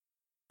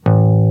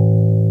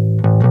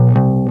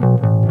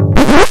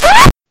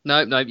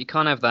No, no, you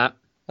can't have that.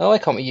 Oh, why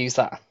can't we use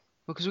that?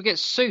 Because we get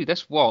sued,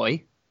 that's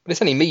why. But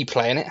it's only me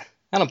playing it,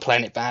 and I'm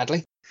playing it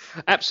badly.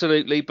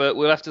 Absolutely, but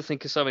we'll have to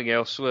think of something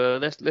else.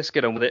 Let's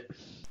get on with it.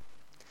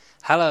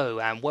 Hello,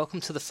 and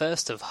welcome to the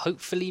first of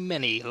hopefully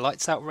many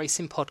Lights Out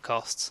Racing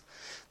podcasts.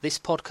 This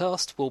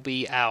podcast will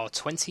be our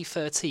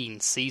 2013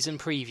 season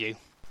preview.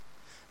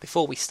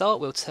 Before we start,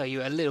 we'll tell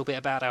you a little bit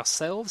about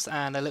ourselves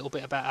and a little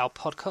bit about our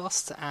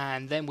podcast,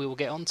 and then we will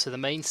get on to the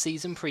main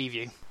season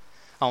preview.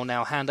 I'll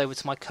now hand over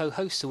to my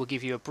co-host who will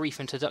give you a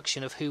brief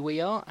introduction of who we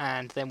are,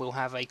 and then we'll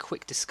have a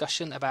quick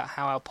discussion about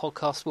how our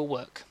podcast will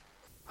work.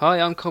 Hi,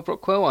 I'm Cobb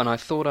Rockwell, and I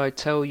thought I'd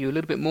tell you a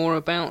little bit more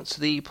about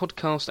the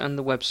podcast and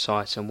the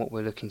website and what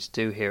we're looking to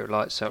do here at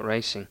Lights Out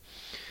Racing.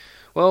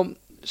 Well,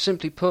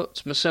 simply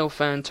put, myself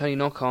and Tony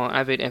Knock are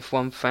avid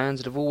F1 fans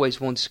that have always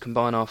wanted to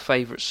combine our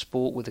favourite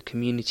sport with a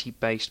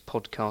community-based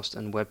podcast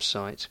and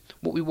website.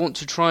 What we want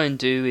to try and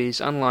do is,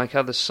 unlike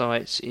other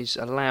sites, is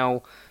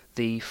allow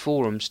the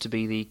forums to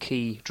be the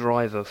key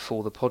driver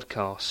for the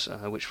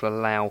podcasts, which will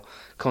allow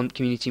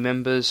community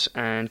members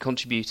and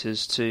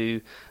contributors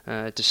to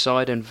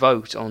decide and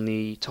vote on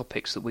the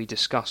topics that we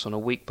discuss on a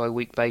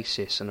week-by-week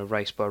basis and a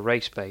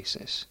race-by-race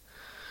basis.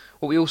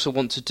 What we also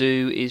want to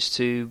do is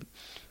to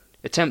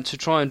attempt to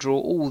try and draw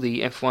all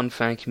the F1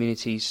 fan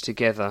communities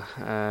together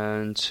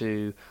and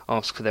to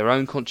ask for their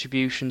own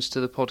contributions to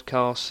the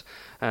podcast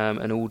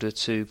in order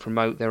to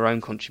promote their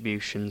own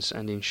contributions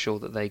and ensure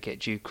that they get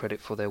due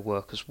credit for their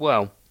work as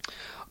well.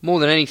 More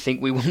than anything,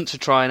 we want to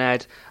try and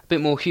add a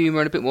bit more humour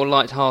and a bit more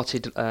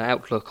light-hearted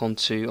outlook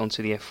onto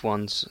the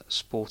F1's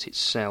sport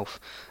itself.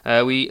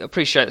 We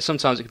appreciate that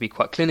sometimes it can be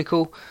quite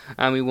clinical,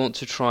 and we want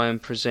to try and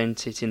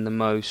present it in the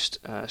most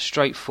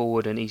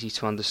straightforward and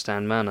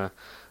easy-to-understand manner.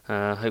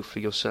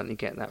 Hopefully you'll certainly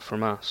get that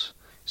from us.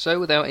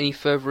 So without any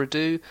further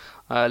ado,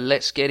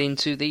 let's get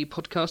into the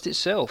podcast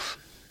itself.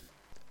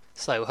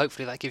 So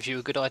hopefully that gives you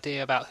a good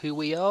idea about who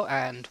we are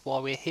and why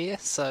we're here.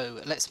 So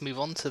let's move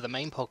on to the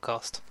main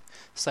podcast.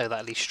 So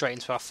that leads straight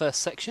into our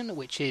first section,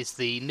 which is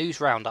the news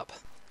roundup.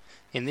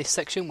 In this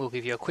section we'll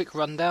give you a quick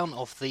rundown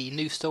of the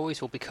news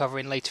stories we'll be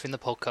covering later in the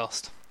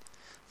podcast.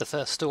 The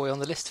first story on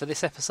the list for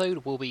this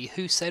episode will be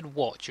who said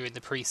what during the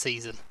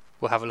pre-season.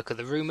 We'll have a look at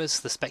the rumours,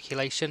 the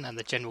speculation and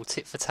the general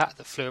tit-for-tat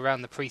that flew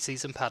around the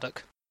pre-season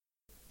paddock.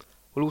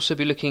 We'll also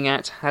be looking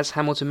at, has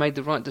Hamilton made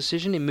the right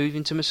decision in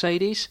moving to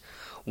Mercedes?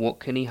 What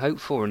can he hope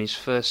for in his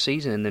first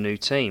season in the new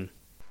team?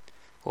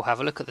 We'll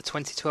have a look at the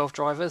 2012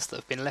 drivers that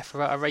have been left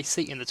without a race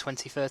seat in the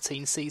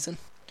 2013 season.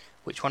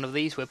 Which one of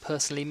these we'll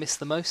personally miss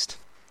the most?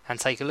 And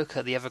take a look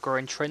at the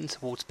ever-growing trend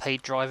towards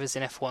paid drivers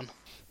in F1.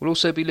 We'll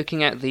also be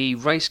looking at the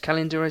race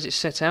calendar as it's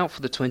set out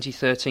for the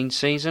 2013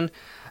 season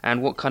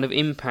and what kind of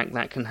impact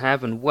that can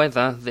have and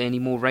whether any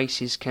more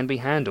races can be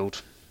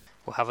handled.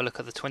 We'll have a look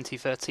at the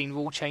 2013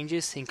 rule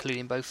changes,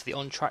 including both the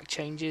on-track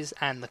changes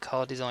and the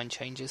car design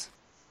changes.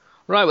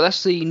 Right, well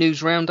that's the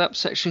news roundup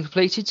section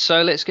completed,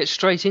 so let's get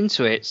straight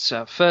into it.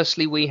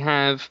 Firstly we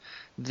have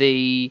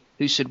the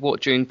who said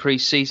what during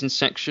pre-season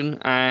section,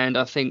 and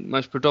I think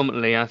most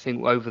predominantly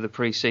over the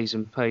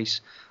pre-season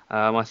piece,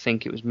 I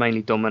think it was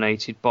mainly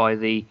dominated by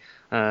the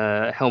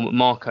Helmut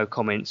Marko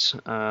comments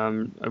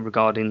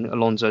regarding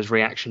Alonso's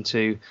reaction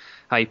to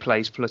how he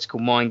plays political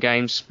mind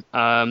games.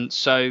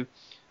 So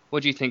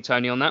what do you think,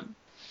 Tony, on that?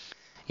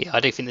 Yeah, I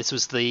do think this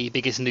was the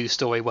biggest news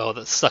story,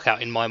 that stuck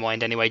out in my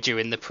mind anyway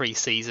during the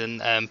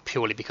pre-season,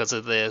 purely because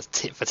of the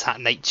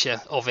tit-for-tat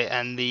nature of it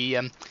and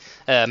the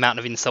amount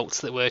of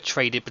insults that were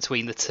traded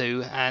between the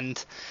two.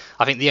 And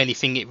I think the only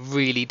thing it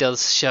really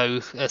does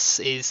show us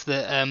is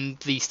that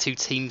these two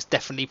teams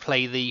definitely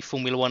play the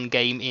Formula One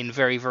game in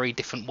very, very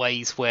different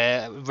ways,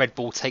 where Red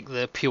Bull take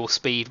the pure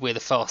speed, we're the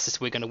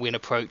fastest, we're going to win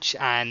approach,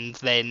 and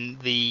then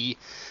the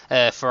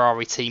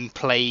Ferrari team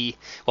play,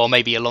 well,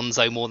 maybe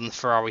Alonso more than the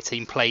Ferrari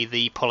team, play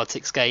the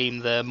politics game,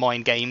 the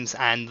mind games,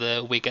 and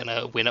the we're going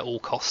to win at all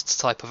costs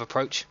type of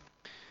approach.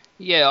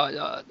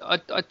 Yeah,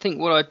 I think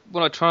what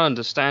I try to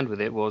understand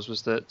with it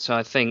was that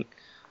I think,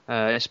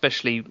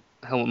 especially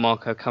Helmut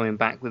Marko coming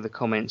back with the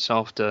comments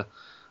after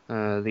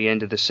the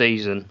end of the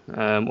season,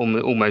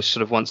 almost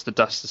sort of once the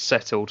dust has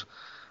settled,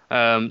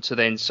 to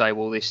then say,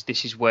 well,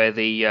 this is where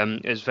the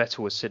as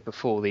Vettel has said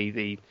before,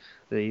 the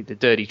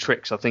dirty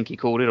tricks, I think he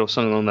called it, or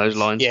something along those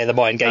lines. Yeah, the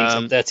mind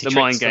games, dirty tricks. The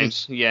mind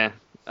games, yeah.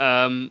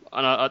 And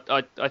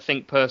I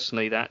think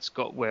personally that's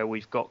got where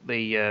we've got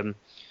the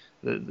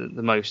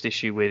most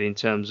issue with, in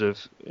terms of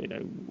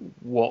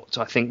what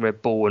I think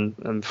Red Bull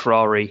and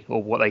Ferrari,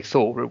 or what they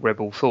thought Red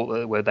Bull thought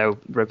that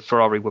where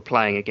Ferrari were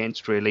playing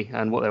against, really,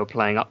 and what they were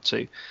playing up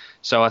to.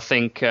 So I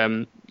think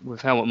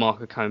with Helmut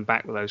Marko coming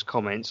back with those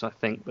comments, I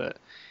think that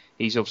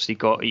he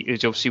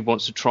obviously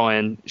wants to try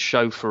and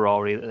show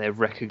Ferrari that they're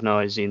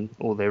recognising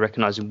what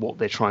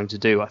they're trying to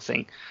do. I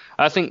think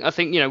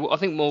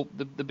more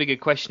the bigger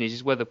question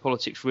is whether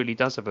politics really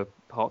does have a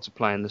part to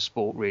play in the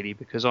sport, really,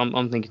 because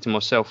I'm thinking to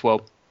myself,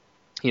 well,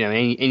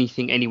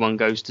 anything anyone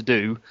goes to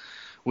do,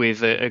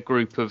 with a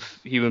group of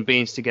human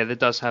beings together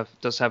does have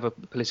a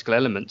political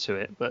element to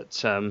it.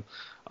 But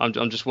I'm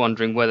just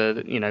wondering whether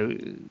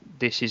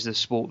this is the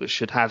sport that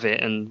should have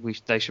it, and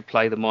they should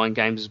play the mind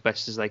games as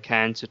best as they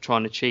can to try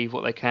and achieve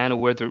what they can, or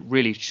whether it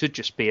really should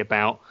just be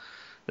about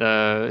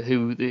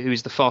who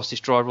is the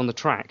fastest driver on the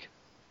track.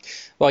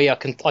 Well, yeah,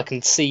 I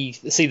can see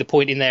the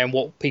point in there and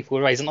what people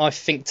are raising. I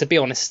think, to be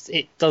honest,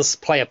 it does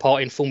play a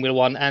part in Formula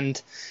One,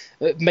 and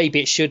maybe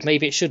it should,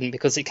 maybe it shouldn't,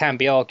 because it can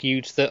be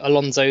argued that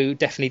Alonso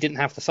definitely didn't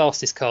have the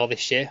fastest car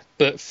this year,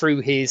 but through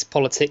his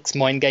politics,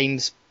 mind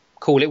games,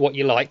 call it what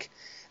you like,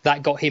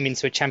 that got him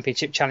into a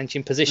championship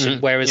challenging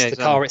position, whereas the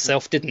car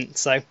itself didn't.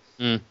 So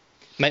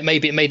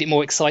maybe it made it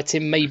more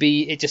exciting,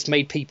 maybe it just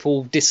made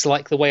people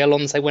dislike the way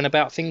Alonso went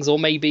about things, or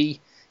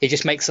maybe it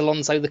just makes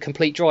Alonso the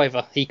complete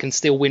driver. He can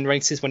still win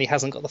races when he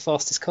hasn't got the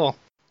fastest car.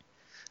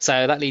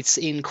 So that leads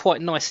in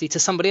quite nicely to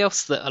somebody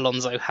else that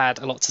Alonso had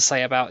a lot to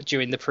say about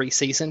during the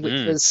pre-season,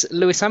 which was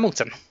Lewis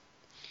Hamilton.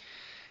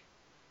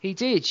 He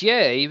did,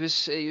 yeah. He was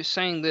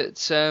saying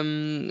that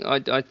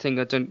I think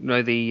I don't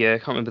know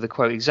can't remember the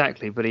quote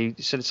exactly, but he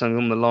said something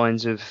along the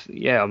lines of,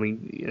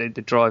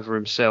 the driver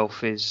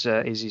himself was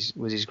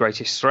his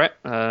greatest threat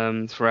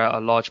throughout a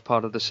large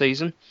part of the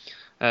season.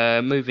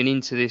 Moving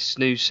into this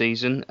new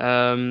season,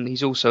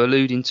 he's also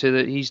alluding to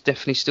that he's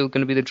definitely still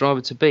going to be the driver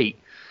to beat.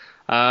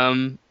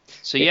 And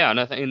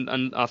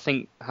I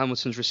think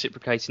Hamilton's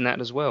reciprocating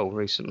that as well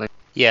recently.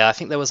 Yeah, I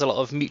think there was a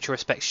lot of mutual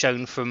respect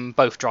shown from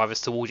both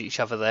drivers towards each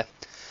other there.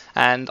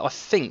 And I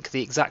think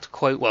the exact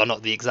quote, well,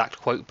 not the exact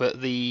quote,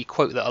 but the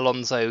quote that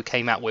Alonso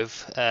came out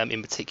with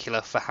in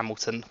particular for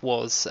Hamilton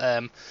was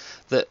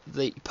that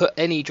they put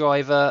any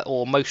driver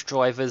or most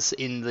drivers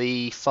in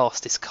the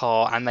fastest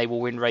car and they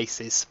will win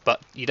races,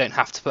 but you don't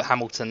have to put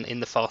Hamilton in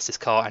the fastest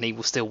car and he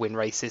will still win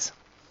races.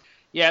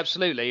 Yeah,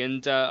 absolutely.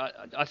 And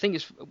I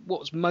think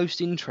what's most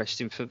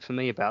interesting for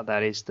me about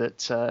that is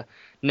that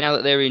now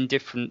that they're in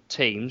different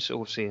teams,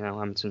 obviously now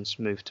Hamilton's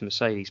moved to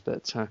Mercedes,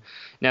 but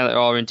now that they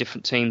are in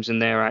different teams and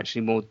they're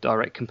actually more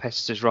direct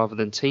competitors rather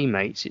than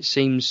teammates, it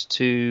seems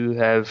to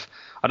have,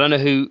 I don't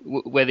know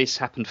where this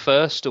happened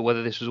first or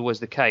whether this was always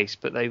the case,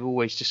 but they've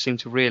always just seemed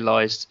to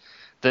realise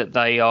that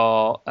they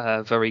are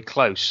very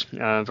close,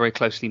 very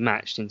closely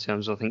matched in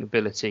terms of, I think,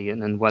 ability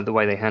and the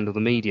way they handle the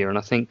media. And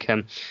I think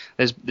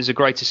there's a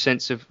greater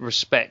sense of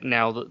respect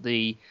now that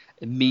the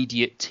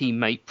immediate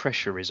teammate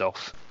pressure is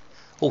off.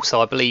 Also,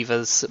 I believe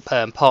as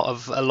part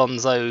of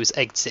Alonso's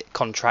exit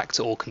contract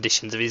or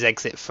conditions of his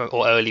exit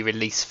or early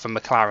release from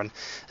McLaren,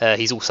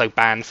 he's also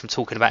banned from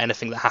talking about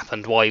anything that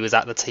happened while he was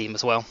at the team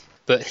as well.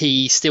 But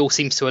he still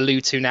seems to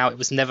allude to now it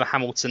was never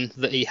Hamilton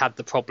that he had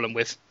the problem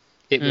with.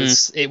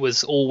 It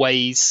was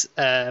always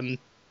the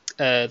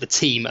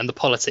team and the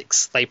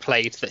politics they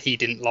played that he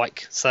didn't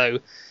like. So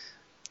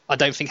I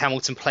don't think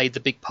Hamilton played the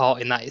big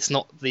part in that. It's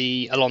not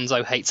the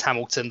Alonso hates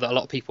Hamilton that a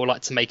lot of people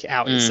like to make it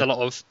out.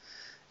 It's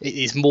it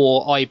is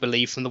more, I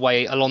believe, from the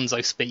way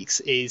Alonso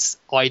speaks, is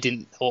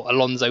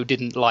Alonso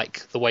didn't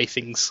like the way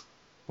things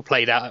were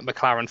played out at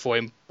McLaren for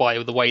him by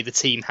the way the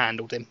team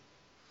handled him.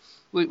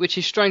 Which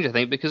is strange, I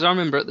think, because I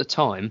remember at the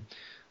time,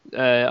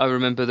 I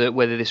remember that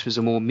whether this was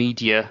a more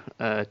media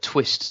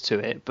twist to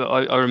it, but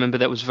I remember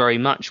that was very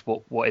much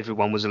what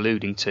everyone was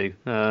alluding to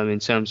in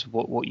terms of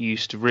what you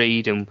used to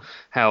read and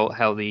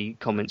how the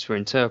comments were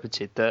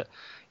interpreted. That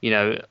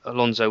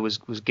Alonso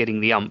was getting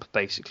the ump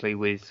basically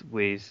with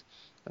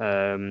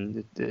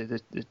the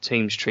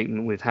team's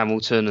treatment with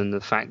Hamilton and the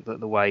fact that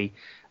the way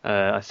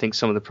I think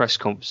some of the press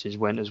conferences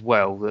went as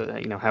well,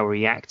 that how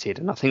he acted,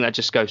 and I think that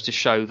just goes to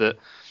show that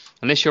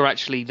unless you're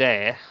actually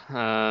there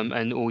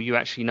or you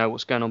actually know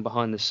what's going on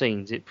behind the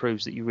scenes, it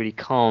proves that you really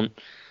can't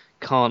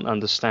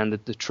understand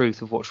the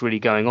truth of what's really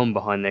going on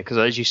behind there. Because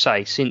as you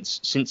say,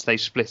 since they've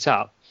split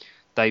up,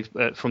 they've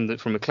from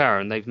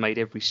McLaren, they've made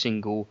every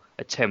single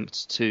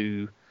attempt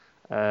to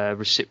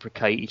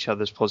reciprocate each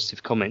other's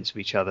positive comments of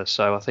each other.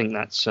 So I think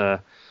that's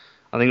a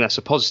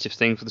positive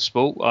thing for the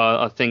sport.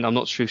 I'm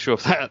not too sure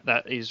if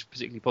that is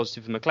particularly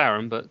positive for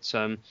McLaren, but.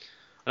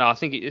 No, I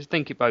think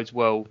it bodes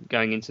well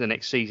going into the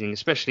next season,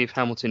 especially if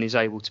Hamilton is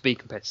able to be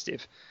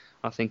competitive.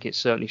 I think it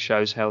certainly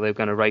shows how they're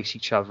going to race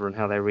each other and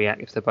how they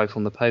react if they're both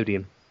on the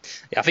podium.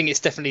 Yeah, I think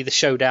it's definitely the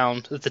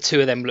showdown that the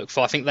two of them look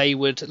for. I think they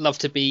would love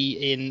to be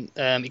in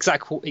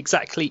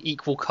exactly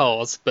equal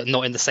cars, but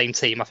not in the same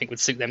team. I think would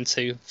suit them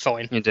too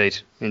fine. Indeed.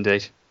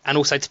 And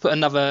also, to put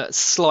another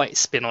slight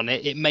spin on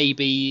it, it may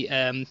be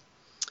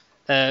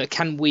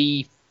can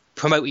we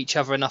promote each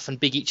other enough and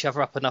big each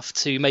other up enough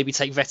to maybe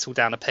take Vettel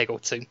down a peg or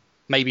two?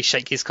 Maybe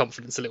shake his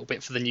confidence a little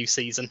bit for the new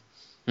season.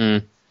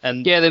 And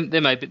yeah,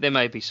 there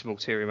may be some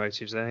ulterior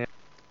motives there. Yeah.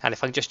 And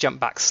if I can just jump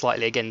back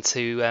slightly again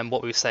to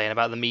what we were saying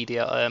about the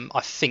media,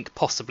 I think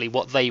possibly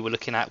what they were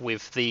looking at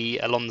with the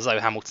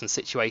Alonso-Hamilton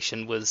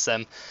situation was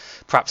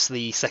perhaps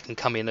the second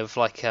coming of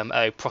like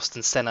a Prost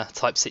and Senna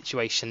type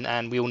situation,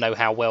 and we all know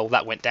how well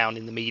that went down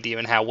in the media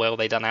and how well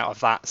they done out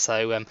of that.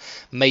 So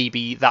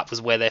maybe that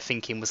was where their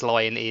thinking was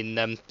lying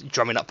in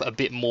drumming up a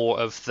bit more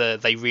of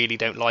they really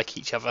don't like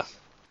each other.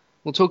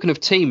 Well, talking of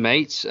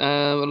teammates,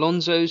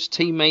 Alonso's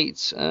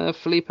teammate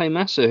Felipe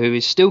Massa, who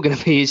is still going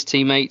to be his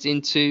teammate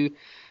into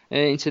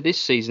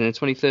this season, the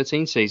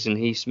 2013 season.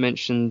 He's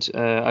mentioned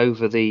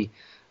over the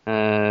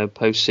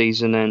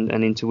post-season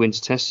and into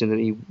winter testing that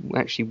he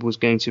actually was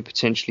going to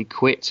potentially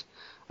quit,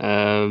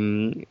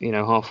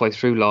 halfway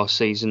through last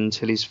season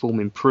until his form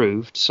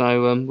improved.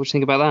 So, what do you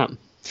think about that?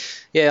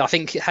 Yeah, I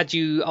think had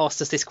you asked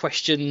us this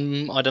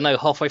question, I don't know,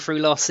 halfway through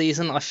last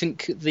season, I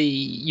think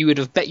you would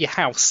have bet your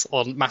house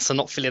on Massa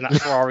not filling that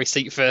Ferrari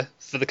seat for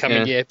the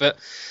coming year. But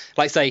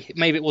like I say,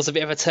 maybe it was a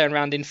bit of a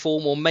turnaround in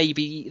form, or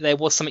maybe there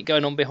was something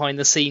going on behind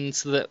the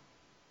scenes that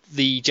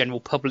the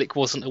general public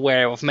wasn't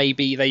aware of.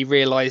 Maybe they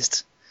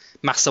realised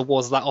Massa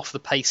was that off the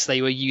pace.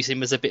 They were using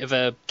him as a bit of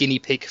a guinea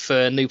pig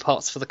for new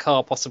parts for the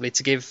car, possibly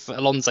to give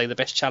Alonso the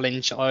best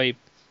challenge. I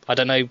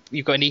don't know.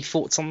 You've got any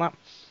thoughts on that?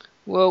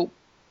 Well,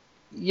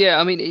 yeah,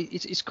 I mean,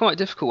 it's quite a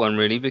difficult one,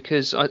 really,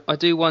 because I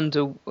do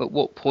wonder at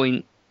what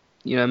point,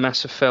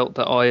 Massa felt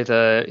that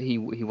either he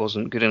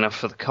wasn't good enough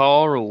for the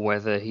car, or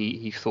whether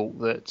he thought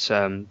that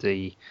I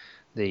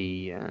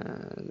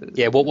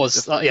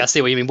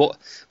see what you mean.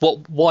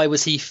 Why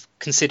was he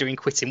considering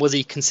quitting? Was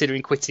he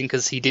considering quitting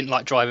because he didn't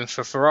like driving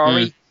for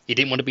Ferrari? He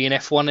didn't want to be in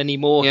F1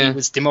 anymore. Yeah. He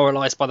was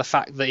demoralised by the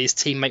fact that his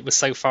teammate was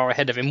so far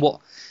ahead of him. Like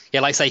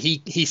I say,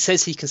 he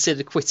says he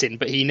considered quitting,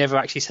 but he never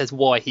actually says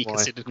why he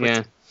considered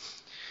quitting. Yeah.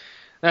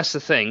 That's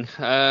the thing,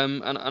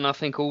 and I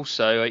think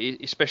also,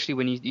 especially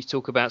when you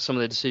talk about some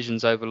of the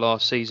decisions over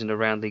last season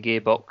around the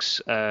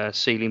gearbox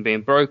sealing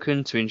being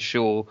broken to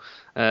ensure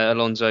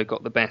Alonso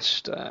got the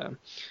best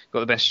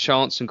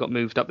chance and got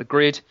moved up the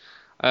grid.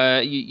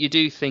 You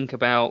do think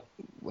about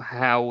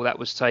how that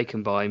was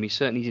taken by him. He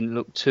certainly didn't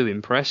look too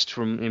impressed,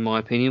 in my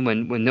opinion,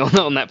 when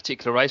on that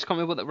particular race. I can't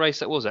remember what that race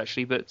that was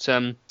actually, but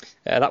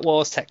that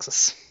was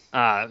Texas.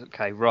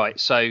 Okay, right.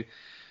 So.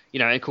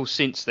 And of course,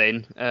 since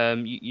then,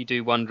 you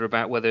do wonder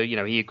about whether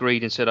he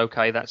agreed and said,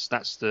 okay, that's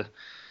the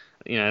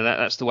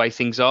way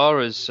things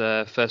are as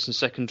first and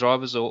second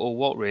drivers, or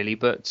what really.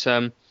 But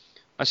I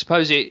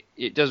suppose it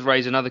does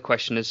raise another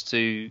question as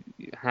to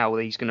how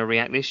he's going to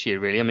react this year.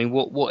 Really, I mean,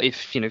 what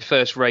if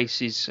first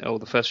races or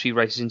the first few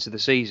races into the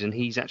season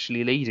he's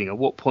actually leading? At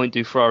what point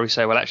do Ferrari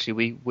say, well,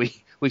 actually,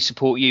 we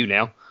support you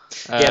now?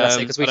 Yeah, that's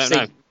it,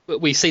 because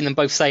we've seen them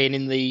both saying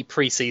in the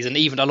pre-season,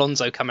 even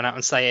Alonso coming out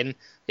and saying,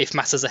 if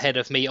Massa's ahead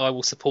of me, I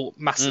will support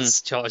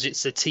Massa's charge.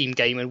 It's a team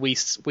game, and we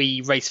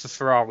race for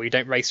Ferrari, we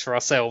don't race for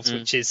ourselves,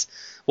 which is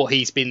what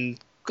he's been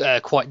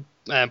quite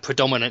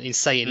predominant in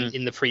saying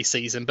in the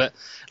pre-season. But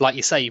like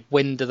you say,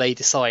 when do they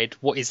decide?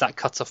 What is that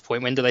cut-off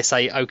point? When do they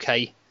say,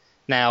 okay,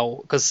 now?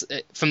 Because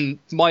from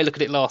my look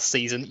at it last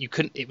season,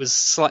 it was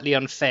slightly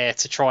unfair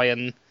to try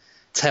and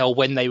tell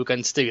when they were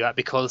going to do that,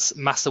 because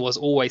Massa was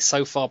always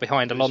so far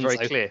behind Alonso.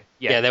 Very clear.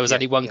 Yeah, there was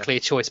only one clear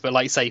choice. But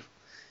like you say,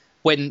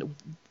 when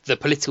the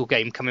political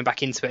game coming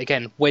back into it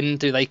again, when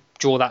do they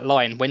draw that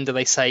line? When do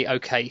they say,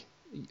 okay,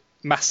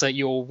 Massa,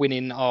 you're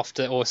winning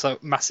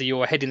Massa,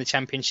 you're ahead in the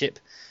championship,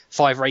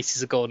 5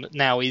 races are gone,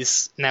 now we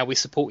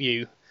support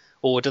you?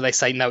 Or do they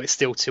say, no, it's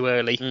still too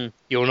early,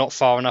 you're not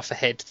far enough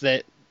ahead?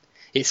 That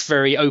it's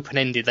very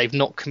open-ended. They've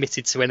not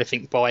committed to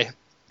anything by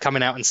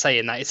coming out and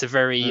saying that. It's a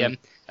very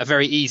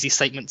easy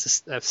statement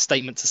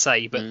to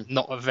say, but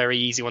not a very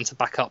easy one to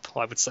back up,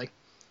 I would say.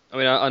 I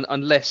mean,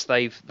 unless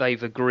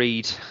they've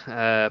agreed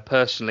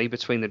personally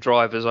between the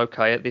drivers,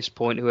 okay, at this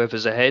point,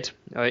 whoever's ahead,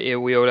 are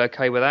we all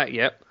okay with that?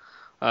 Yep.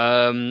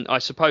 I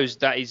suppose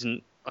that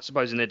isn't. I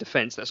suppose in their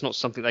defence, that's not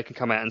something they can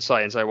come out and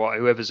say, right,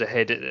 whoever's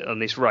ahead on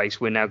this race,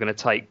 we're now going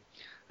to take.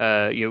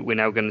 We're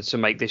now going to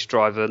make this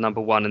driver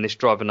number 1 and this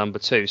driver number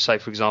 2. Say,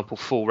 for example,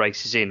 4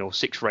 races in or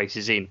 6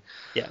 races in.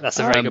 Yeah, that's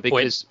a very good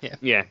point.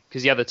 Yeah,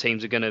 because the other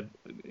teams are going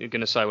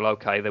to say, well,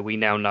 okay, that we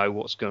now know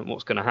what's going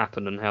to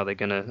happen and how they're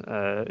going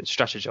to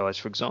strategise,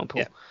 for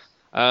example. Yeah.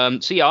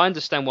 I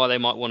understand why they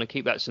might want to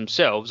keep that to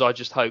themselves. I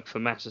just hope, for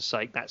Massa's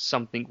sake, that's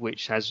something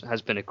which has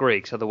been agreed,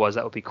 because otherwise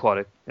that would be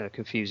quite a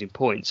confusing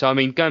point. So, I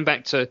mean, going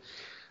back to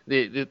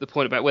the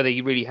point about whether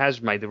he really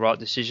has made the right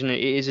decision, it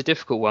is a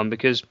difficult one,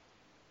 because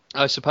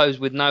I suppose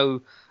with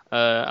no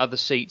other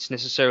seats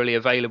necessarily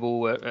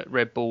available at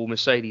Red Bull,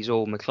 Mercedes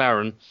or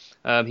McLaren,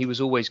 he was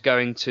always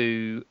going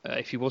to,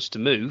 if he was to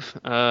move,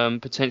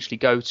 potentially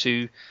go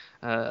to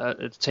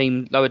a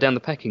team lower down the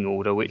pecking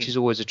order, which is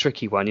always a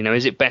tricky one.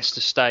 Is it best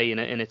to stay in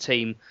a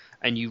team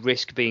and you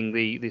risk being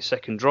the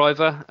second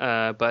driver,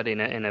 but in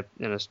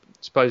a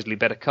supposedly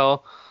better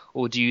car?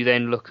 Or do you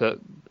then look at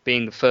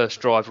being the first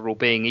driver, or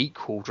being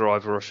equal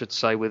driver, I should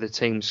say, with a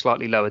team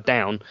slightly lower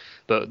down,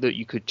 but that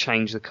you could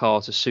change the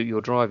car to suit your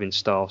driving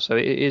style? So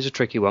it is a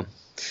tricky one.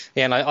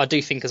 Yeah, and I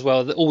do think as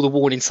well that all the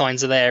warning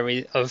signs are there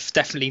of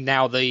definitely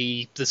now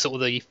the sort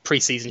of the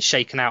pre-season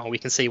shaken out and we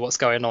can see what's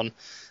going on.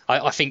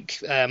 I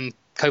think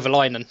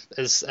Kovalainen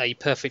is a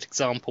perfect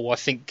example. I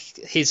think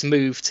his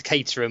move to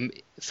Caterham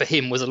for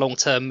him was a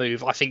long-term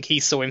move. I think he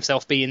saw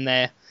himself being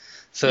there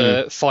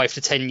for 5 to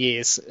 10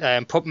 years,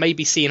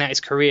 maybe seeing out his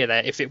career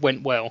there if it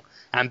went well,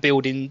 and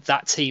building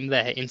that team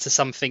there into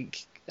something,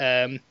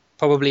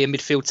 probably a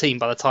midfield team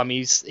by the time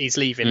he's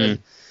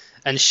leaving.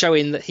 and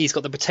showing that he's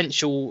got the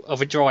potential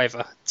of a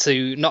driver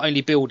to not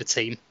only build a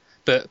team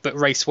but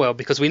race well,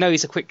 because we know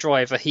he's a quick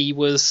driver. He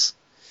was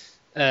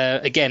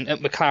again at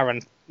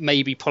McLaren.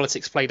 Maybe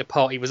politics played a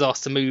part. He was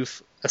asked to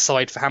move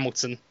aside for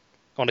Hamilton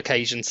on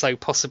occasion, so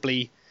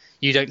possibly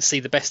you don't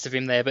see the best of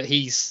him there. But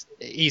he's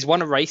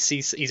won a race.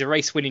 He's a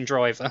race winning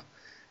driver,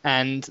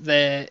 and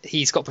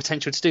he's got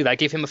potential to do that.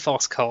 Give him a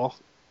fast car,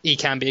 he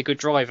can be a good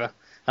driver.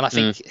 And I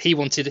think he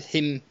wanted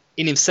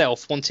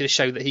to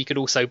show that he could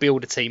also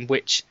build a team,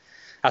 which,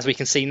 as we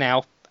can see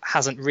now,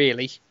 hasn't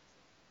really.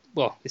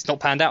 Well, it's not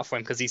panned out for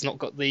him because he's not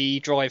got the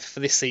drive for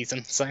this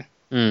season. So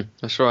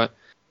that's right.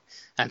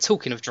 And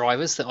talking of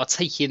drivers that are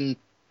taking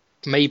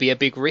maybe a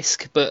big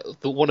risk but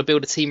that want to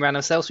build a team around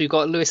themselves, we've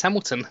got Lewis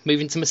Hamilton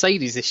moving to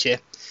Mercedes this year.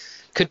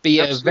 Could be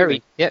a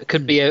very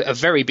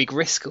big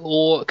risk,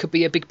 or it could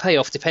be a big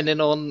payoff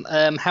depending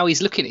on how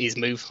he's looking at his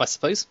move, I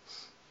suppose.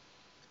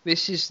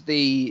 This is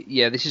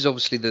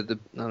obviously the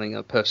I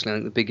think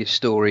personally the biggest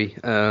story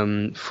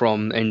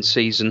from end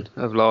season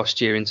of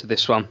last year into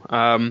this one.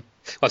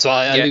 That's what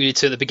I alluded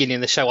to at the beginning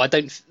of the show.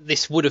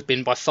 This would have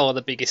been by far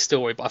the biggest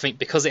story, but I think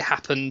because it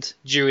happened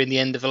during the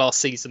end of the last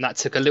season, that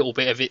took a little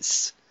bit of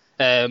its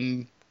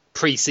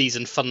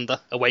pre-season thunder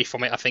away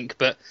from it, I think.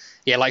 But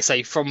yeah, like I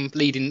say, from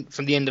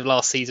the end of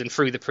last season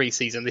through the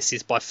pre-season, this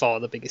is by far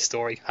the biggest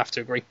story. I have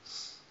to agree.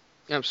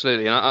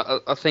 Absolutely,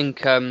 and I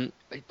think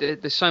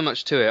there's so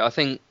much to it. I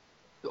think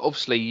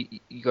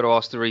obviously you got to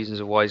ask the reasons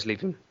of why he's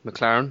leaving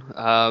McLaren,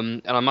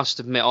 and I must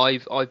admit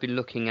I've been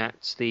looking at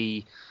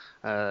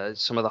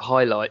some of the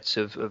highlights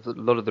of a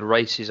lot of the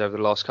races over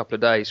the last couple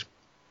of days,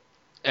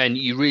 and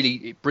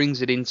it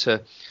brings it into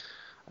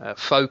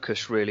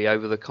focus really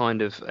over the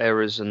kind of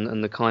errors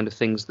and the kind of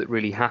things that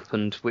really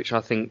happened, which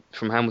I think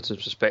from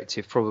Hamilton's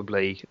perspective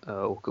probably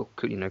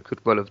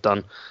could well have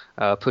done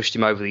pushed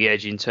him over the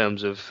edge in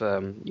terms of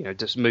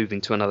just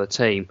moving to another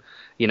team.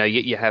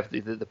 You have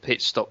the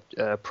pit stop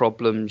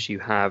problems, you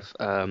have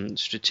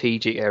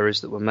strategic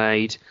errors that were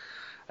made,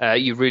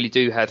 you really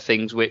do have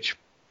things which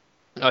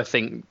I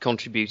think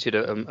contributed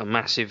a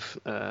massive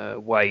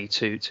way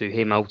to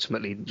him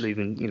ultimately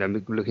leaving,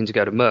 looking to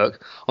go to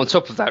Merck. On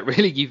top of that,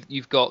 really,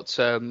 you've got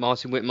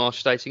Martin Whitmarsh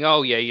stating,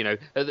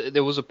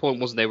 there was a point,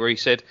 wasn't there, where he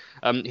said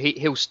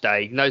he'll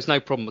stay. No, there's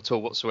no problem at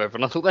all whatsoever.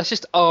 And I thought that's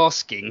just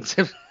asking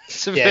to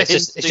it's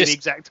just the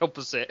exact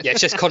opposite. Yeah, it's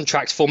just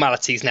contract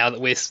formalities now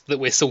that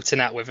we're sorting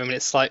out with him, and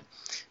it's like,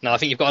 no, I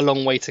think you've got a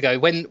long way to go.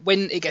 When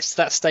it gets to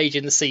that stage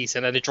in the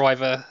season, and a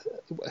driver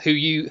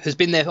who has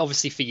been there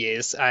obviously for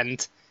years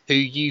and who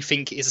you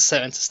think is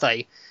certain to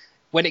stay,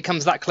 when it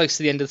comes that close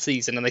to the end of the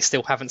season and they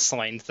still haven't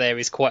signed, there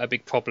is quite a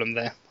big problem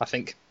there, I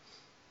think.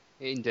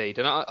 Indeed,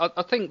 and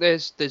I think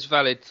there's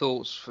valid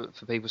thoughts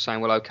for people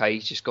saying, well, okay,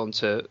 he's just gone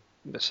to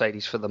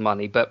Mercedes for the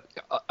money, but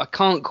I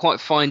can't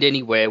quite find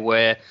anywhere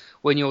where,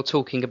 when you're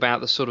talking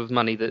about the sort of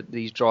money that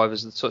these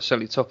drivers,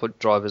 certainly top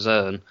drivers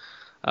earn,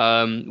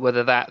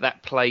 whether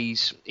that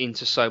plays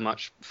into so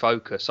much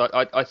focus.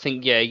 I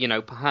think,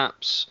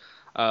 perhaps.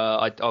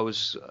 I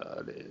was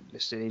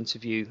listening to an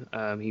interview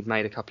he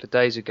made a couple of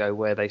days ago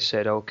where they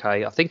said,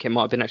 okay, I think it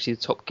might have been actually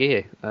the Top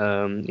Gear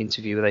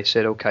interview where they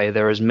said, okay,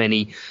 there are as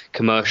many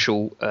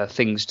commercial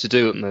things to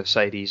do at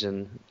Mercedes,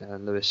 and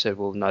Lewis said,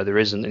 well, no, there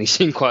isn't, and he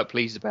seemed quite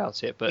pleased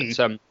about it. But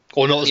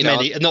or not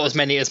as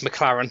many as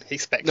McLaren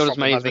expect. Not as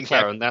many as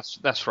McLaren.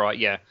 That's right,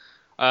 yeah.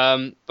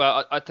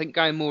 But I think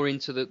going more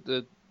into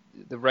the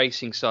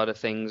racing side of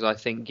things, I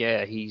think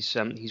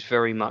he's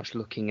very much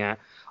looking at.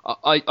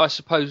 I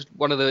suppose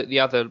one of the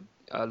other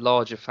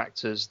larger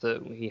factors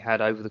that he had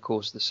over the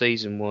course of the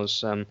season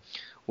was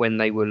when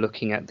they were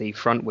looking at the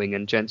front wing,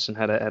 and Jensen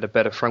had a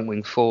better front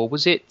wing for,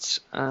 was it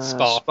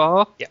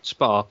Spa? Yeah.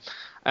 Spa.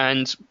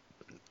 And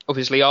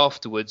obviously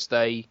afterwards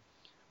they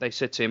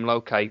said to him,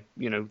 okay,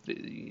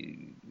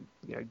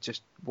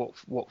 just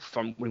what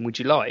front wing would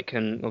you like?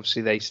 And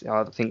obviously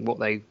I think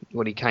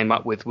what he came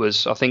up with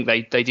was, I think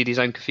they did his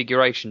own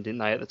configuration, didn't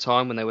they, at the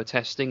time when they were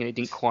testing, and it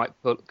didn't quite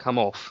come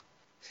off.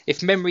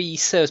 If memory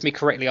serves me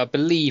correctly, I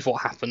believe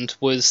what happened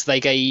was they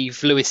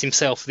gave Lewis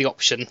himself the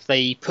option.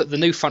 They put the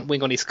new front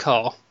wing on his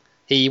car.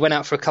 He went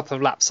out for a couple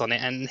of laps on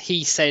it, and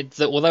he said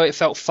that although it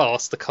felt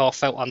fast, the car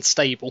felt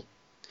unstable.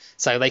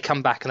 So they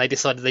come back and they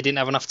decided they didn't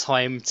have enough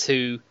time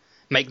to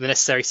make the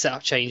necessary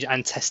setup change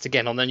and test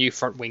again on the new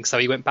front wing. So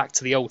he went back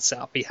to the old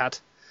setup he had.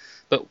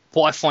 But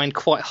what I find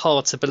quite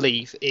hard to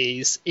believe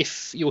is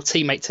if your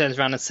teammate turns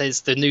around and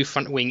says the new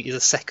front wing is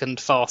a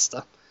second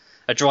faster,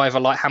 a driver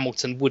like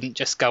Hamilton wouldn't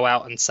just go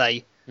out and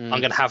say, I'm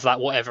going to have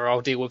that, whatever,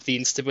 I'll deal with the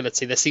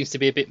instability. There seems to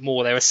be a bit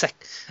more there.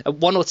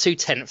 1 or 2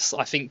 tenths,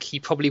 I think he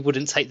probably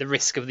wouldn't take the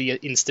risk of the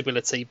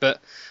instability, but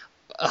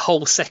a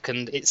whole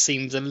second, it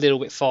seems a little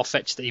bit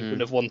far-fetched that he wouldn't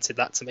have wanted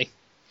that to me.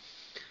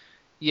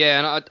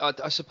 Yeah, and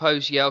I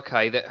suppose,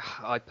 okay, that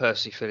I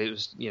personally feel it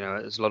was,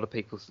 as a lot of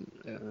people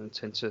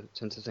tend to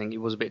think, it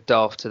was a bit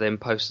daft to then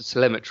post the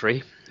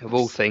telemetry of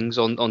all things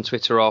on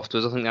Twitter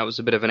afterwards. I think that was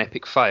a bit of an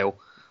epic fail.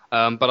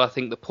 But I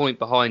think the point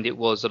behind it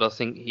was that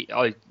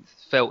I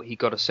felt he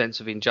got a sense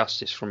of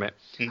injustice from it.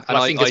 And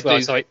I think as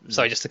well,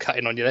 sorry, just to cut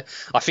in on you there.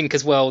 I think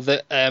as well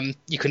that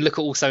you can look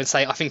at also and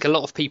say, I think a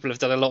lot of people have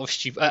done a lot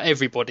of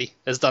everybody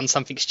has done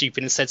something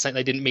stupid and said something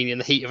they didn't mean in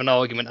the heat of an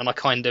argument, and I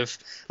kind of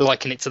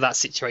liken it to that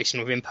situation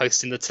with him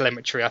posting the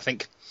telemetry, I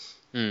think.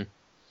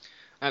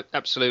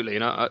 Absolutely,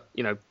 and I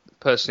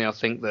personally,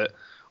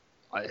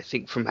 I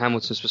think from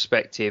Hamilton's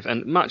perspective,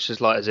 and much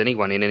as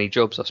anyone in any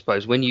jobs, I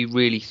suppose, when you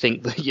really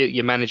think that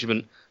your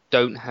management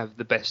don't have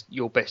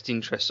your best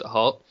interests at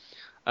heart,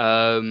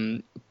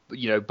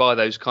 by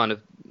those kind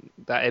of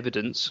that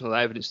evidence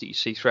that you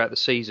see throughout the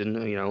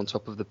season, on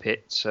top of the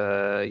pits,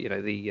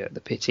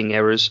 the pitting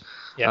errors,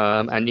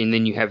 and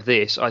then you have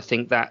this. I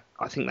think that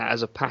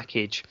as a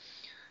package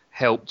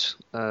helped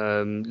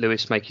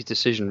Lewis make his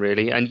decision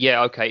really. And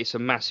it's a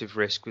massive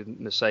risk with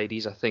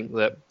Mercedes. I think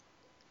that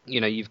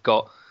you've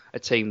got a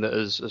team that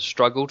has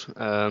struggled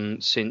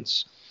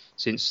since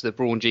the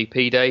Brawn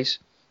GP days.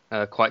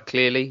 Quite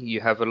clearly,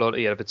 you have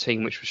a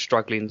team which was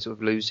struggling, sort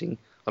of losing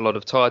a lot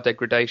of tyre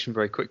degradation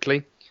very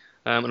quickly,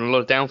 and a lot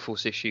of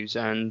downforce issues.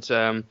 And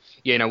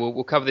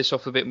we'll cover this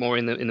off a bit more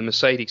in the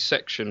Mercedes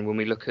section when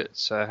we look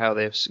at how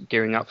they're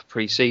gearing up for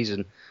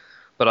pre-season.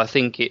 But I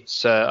think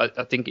it's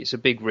a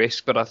big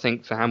risk. But I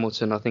think for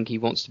Hamilton, I think he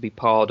wants to be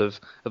part of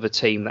a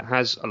team that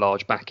has a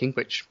large backing,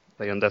 which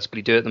they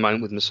undoubtedly do at the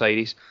moment with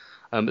Mercedes.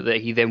 But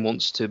that he then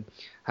wants to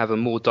have a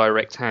more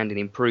direct hand in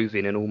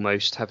improving and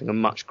almost having a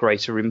much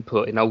greater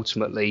input in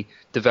ultimately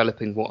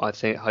developing what I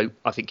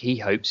think he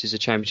hopes is a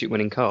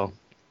championship-winning car.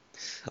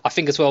 I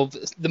think as well,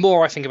 the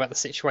more I think about the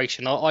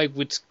situation, I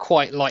would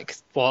quite like.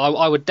 Well,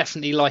 I would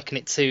definitely liken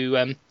it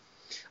to,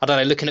 I don't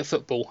know, looking at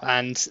football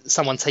and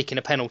someone taking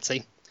a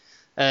penalty.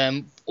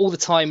 All the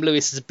time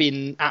Lewis has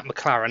been at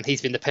McLaren,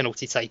 he's been the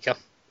penalty taker.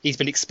 He's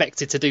been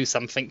expected to do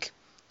something.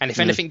 And if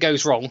anything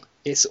goes wrong,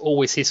 it's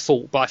always his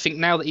fault. But I think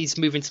now that he's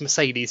moving to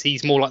Mercedes,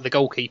 he's more like the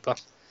goalkeeper.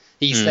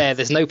 He's there.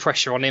 There's no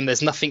pressure on him.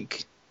 There's nothing.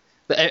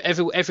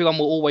 Everyone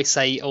will always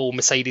say, "Oh,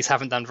 Mercedes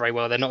haven't done very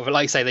well. They're not."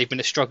 Like I say, they've been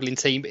a struggling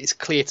team. But it's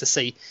clear to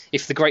see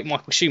if the great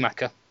Michael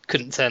Schumacher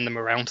couldn't turn them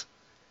around,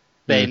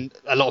 then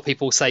a lot of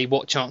people say,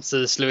 "What chance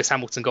has Lewis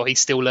Hamilton got? He's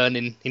still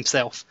learning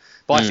himself."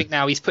 But I think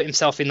now he's put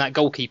himself in that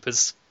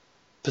goalkeeper's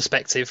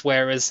perspective.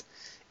 Whereas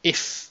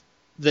if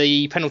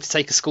the penalty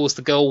taker scores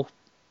the goal,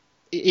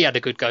 he had a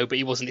good go, but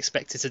he wasn't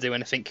expected to do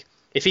anything.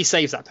 If he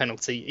saves that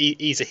penalty,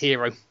 he's a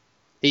hero.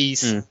 He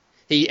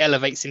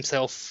elevates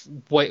himself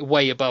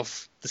way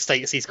above the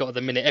status he's got at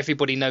the minute.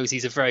 Everybody knows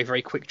he's a very,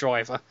 very quick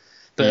driver.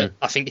 But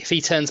I think if he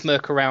turns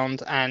Merc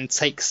around and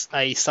takes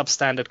a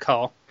substandard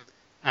car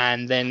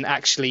and then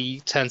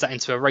actually turns that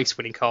into a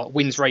race-winning car,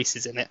 wins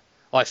races in it,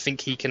 I think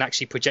he can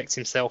actually project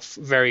himself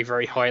very,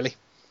 very highly.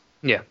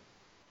 Yeah.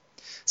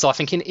 So I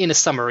think in a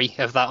summary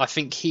of that, I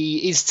think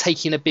he is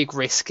taking a big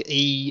risk.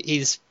 He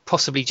is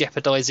possibly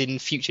jeopardising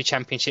future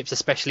championships,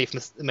 especially if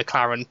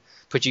McLaren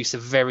produce a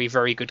very,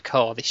 very good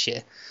car this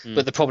year.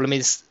 But the problem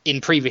is,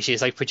 in previous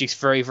years, they've produced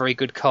very, very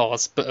good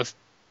cars, but have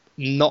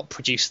not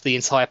produced the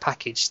entire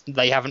package.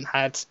 They haven't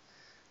had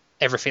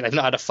everything. They've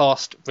not had a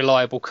fast,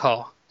 reliable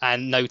car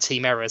and no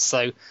team errors.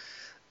 So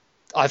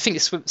I think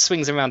it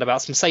swings and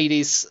roundabouts.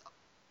 Mercedes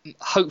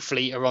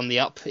hopefully are on the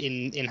up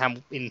in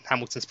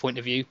Hamilton's point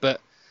of view, but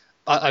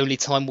only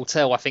time will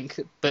tell, I think.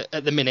 But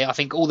at the minute, I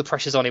think all the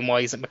pressure's on him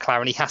while he's at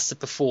McLaren. He has to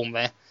perform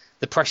there.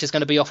 The pressure's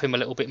going to be off him a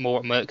little bit more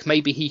at Merc.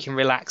 Maybe he can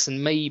relax,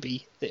 and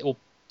maybe it'll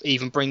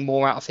even bring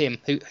more out of him.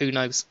 Who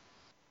knows?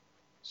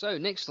 So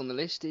next on the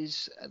list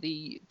is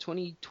the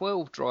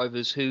 2012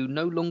 drivers who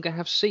no longer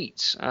have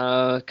seats.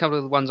 A couple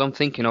of the ones I'm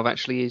thinking of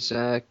actually is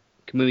Kamui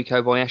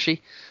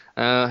Kobayashi,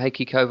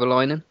 Heikki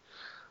Kovalainen.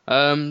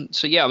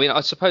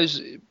 I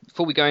suppose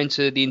before we go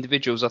into the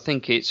individuals, I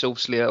think it's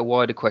obviously a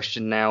wider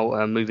question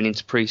now moving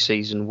into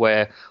pre-season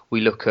where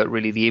we look at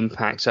really the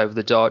impacts over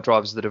the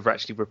drivers that have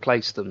actually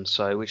replaced them,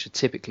 so which are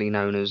typically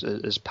known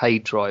as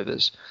paid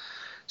drivers.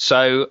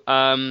 So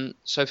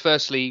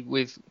firstly,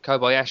 with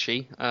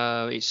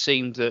Kobayashi, it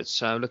seemed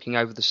that looking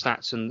over the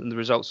stats and the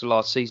results of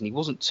last season, he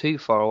wasn't too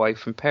far away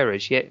from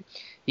Perez, yet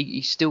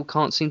he still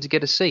can't seem to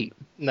get a seat.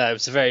 No,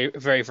 it's very,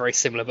 very, very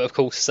similar. But of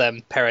course,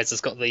 Perez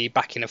has got the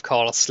backing of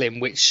Carlos Slim,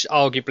 which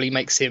arguably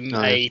makes him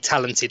a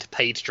talented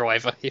paid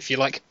driver, if you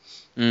like.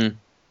 But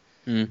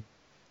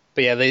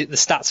yeah, the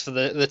stats for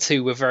the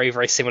two were very,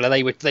 very similar.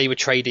 They were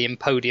trading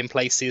podium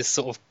places,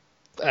 sort of.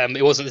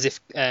 It wasn't as if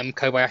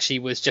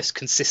Kobayashi was just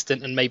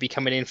consistent and maybe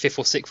coming in 5th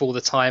or 6th all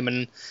the time,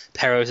 and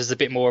Perez is a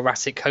bit more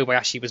erratic.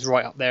 Kobayashi was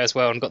right up there as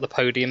well and got the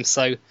podium.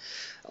 So,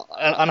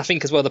 and I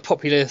think as well, the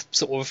popular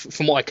sort of,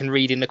 from what I can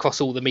read in across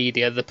all the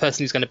media, the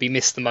person who's going to be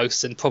missed the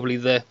most and probably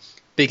the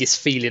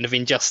biggest feeling of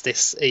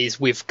injustice is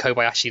with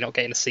Kobayashi not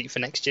getting a seat for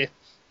next year.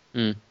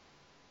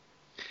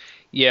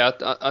 Yeah,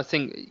 I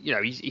think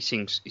he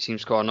seems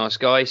quite a nice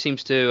guy. He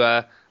seems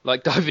to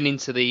like diving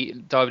into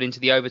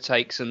the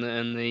overtakes and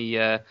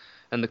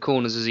the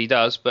corners as he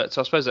does. But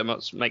I suppose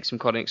that makes him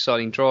quite an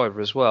exciting driver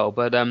as well.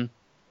 But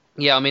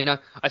Yeah, I mean,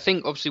 I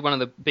think obviously one of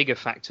the bigger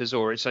factors,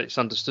 or it's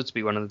understood to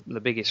be one of the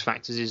biggest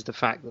factors, is the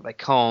fact that they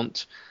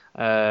can't,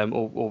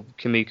 or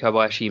Kamui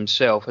Kobayashi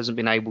himself hasn't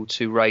been able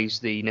to raise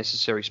the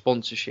necessary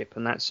sponsorship,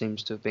 and that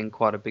seems to have been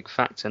quite a big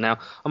factor. Now,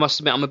 I must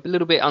admit, I'm a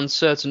little bit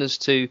uncertain as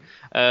to,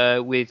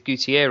 with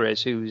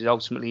Gutierrez, who is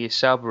ultimately his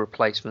Sauber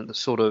replacement, the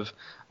sort of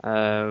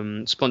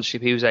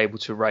sponsorship he was able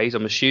to raise.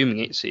 I'm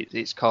assuming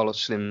it's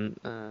Carlos Slim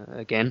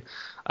again.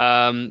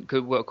 Well,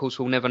 of course,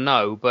 we'll never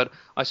know, but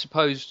I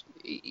suppose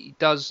it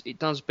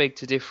does beg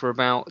to differ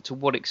about to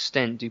what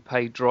extent do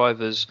paid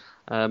drivers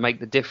make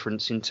the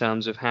difference in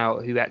terms of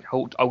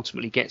who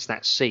ultimately gets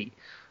that seat.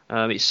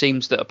 It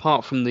seems that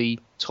apart from the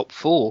top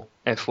four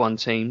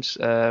F1 teams,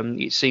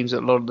 it seems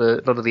that a lot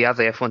of the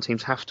other F1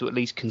 teams have to at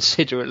least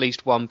consider at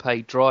least one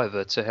paid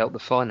driver to help the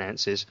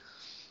finances.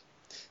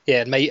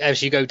 Yeah,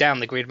 as you go down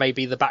the grid,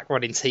 maybe the back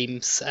running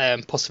teams,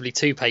 possibly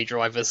two paid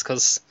drivers,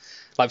 because,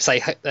 like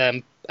say,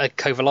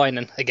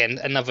 Kovalainen, again,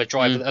 another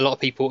driver that a lot of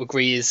people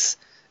agree is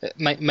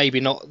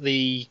maybe not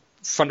the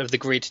front of the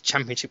grid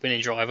championship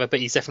winning driver, but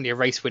he's definitely a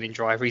race winning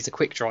driver. He's a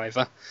quick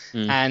driver,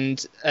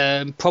 and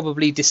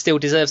probably still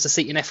deserves a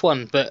seat in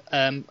F1. But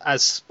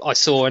as I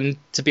saw, and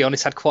to be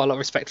honest, had quite a lot of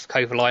respect for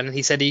Kovalainen.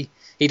 He said he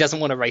doesn't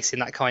want to race in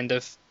that kind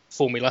of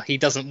formula. He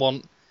doesn't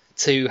want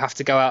to have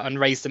to go out and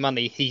raise the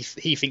money. He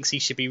thinks he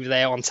should be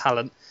there on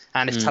talent,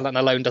 and if talent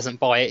alone doesn't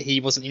buy it,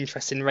 he wasn't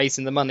interested in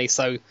raising the money.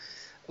 So,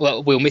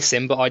 well, we'll miss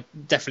him, but I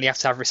definitely have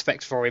to have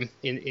respect for him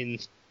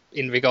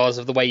in regards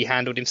of the way he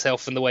handled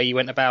himself and the way he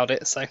went about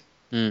it. So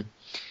it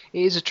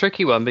is a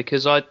tricky one,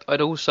 because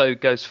I'd also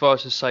go as far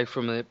as to say,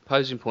 from an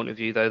opposing point of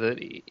view, though, that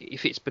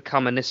if it's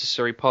become a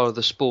necessary part of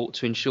the sport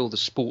to ensure the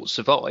sport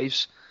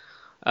survives,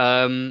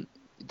 then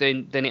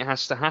it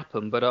has to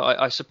happen. But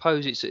I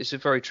suppose it's a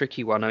very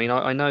tricky one. I mean,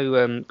 I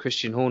know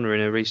Christian Horner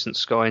in a recent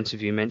Sky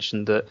interview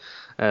mentioned that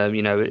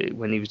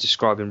when he was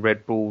describing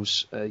Red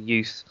Bull's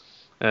youth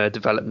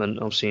development,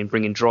 obviously, in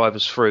bringing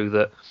drivers through,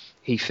 that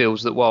he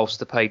feels that whilst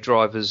the paid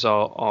drivers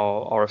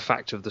are a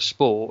factor of the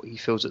sport, he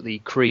feels that the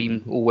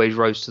cream always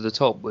rose to the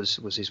top,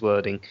 was his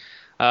wording.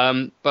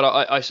 But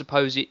I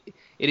suppose it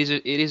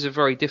is a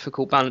very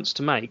difficult balance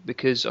to make,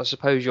 because I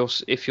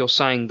suppose if you're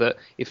saying that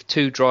if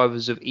two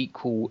drivers of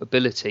equal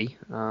ability,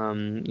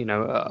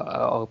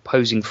 are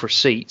posing for a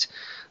seat,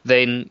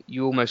 then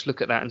you almost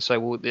look at that and say,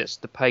 well, that's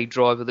the paid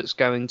driver that's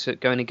going to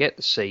get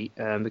the seat,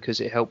 because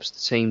it helps the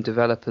team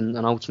develop and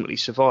ultimately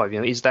survive.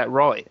 Is that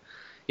right?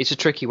 It's a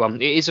tricky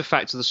one. It is a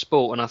fact of the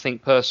sport, and I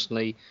think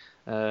personally,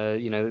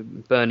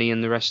 Bernie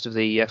and the rest of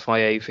the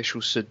FIA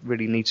officials should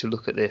really need to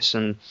look at this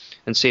and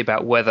see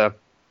about whether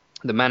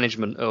the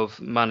management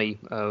of money,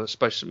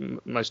 especially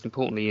most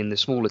importantly in the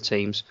smaller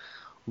teams,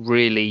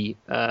 really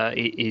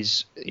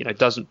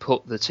doesn't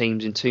put the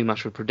teams in too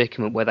much of a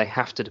predicament where they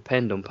have to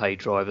depend on paid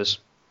drivers.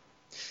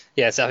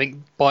 Yeah, so I think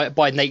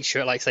by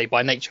nature of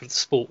the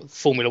sport,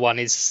 Formula One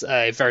is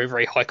a very,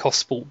 very high cost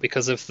sport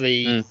because of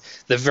the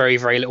very,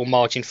 very little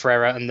margin for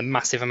error and the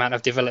massive amount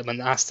of development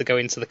that has to go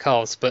into the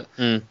cars. But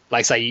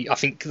I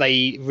think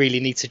they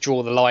really need to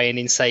draw the line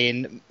in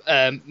saying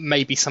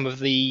maybe some of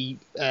the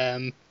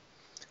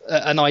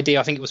an idea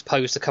I think it was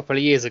posed a couple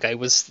of years ago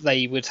was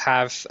they would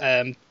have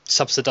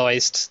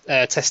subsidised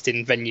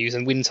testing venues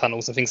and wind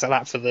tunnels and things like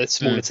that for the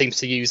smaller teams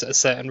to use at a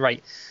certain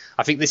rate.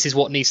 I think this is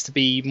what needs to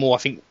be more,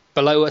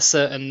 below a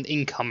certain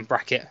income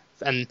bracket,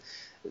 and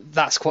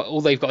that's quite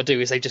all they've got to do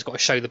is they've just got to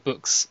show the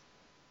books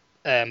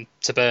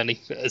to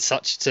Bernie as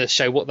such, to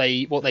show what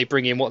they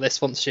bring in, what their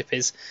sponsorship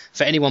is.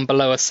 For anyone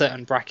below a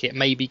certain bracket,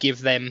 maybe give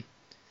them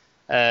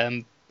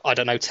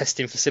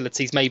testing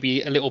facilities,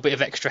 maybe a little bit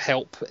of extra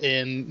help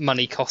in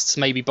money costs,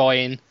 maybe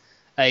buying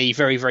a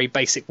very, very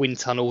basic wind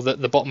tunnel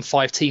that the bottom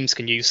 5 teams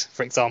can use,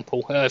 for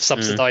example,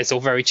 subsidised or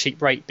very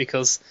cheap rate,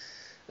 because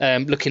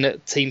looking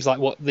at teams like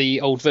what the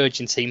old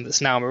Virgin team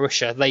that's now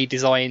Marussia, they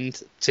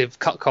designed, to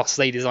cut costs,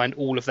 they designed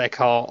all of their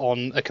car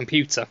on a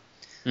computer.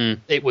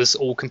 It was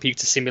all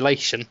computer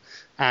simulation,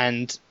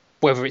 and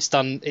whether it's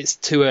done, it's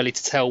too early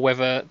to tell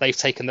whether they've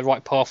taken the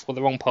right path or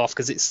the wrong path,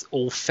 because it's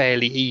all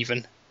fairly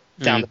even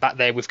down the back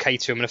there with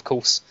Caterham, and of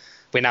course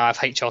we now have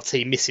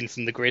HRT missing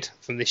from the grid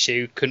from this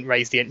year, couldn't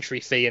raise the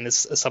entry fee and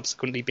has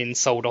subsequently been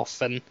sold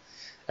off and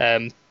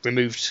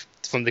removed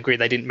from the grid.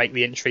 They didn't make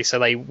the entry, so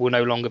they will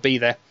no longer be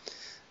there.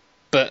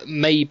 But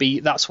maybe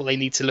that's what they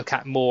need to look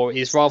at more,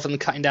 is rather than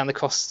cutting down the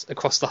costs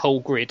across the whole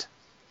grid,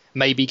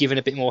 maybe giving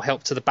a bit more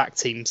help to the back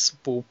teams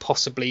will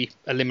possibly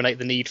eliminate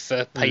the need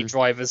for paid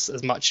drivers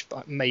as much.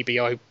 But maybe,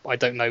 I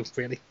don't know,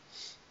 really.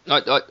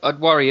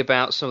 I'd worry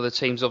about some of the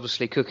teams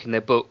obviously cooking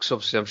their books.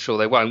 Obviously, I'm sure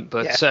they won't.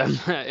 But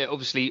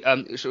obviously,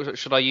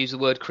 should I use the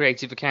word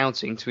creative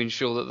accounting to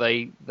ensure that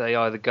they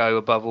either go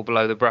above or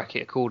below the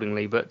bracket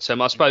accordingly? But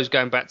I suppose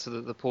going back to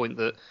the point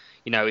that,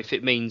 if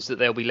it means that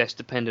they'll be less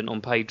dependent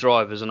on paid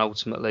drivers and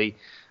ultimately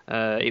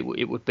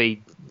it would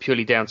be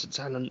purely down to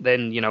talent,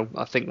 then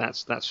I think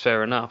that's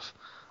fair enough.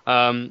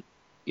 I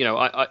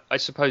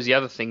suppose the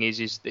other thing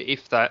is that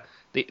if that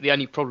the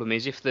only problem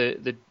is if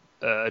the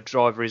a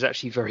driver is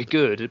actually very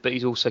good, but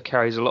he also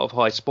carries a lot of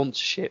high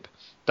sponsorship,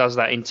 does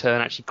that in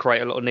turn actually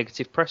create a lot of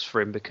negative press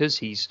for him because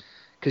he's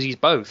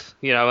both,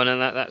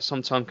 and that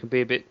sometimes can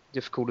be a bit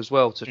difficult as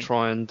well to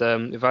try and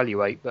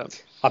evaluate.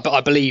 But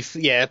I believe,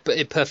 but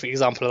a perfect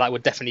example of that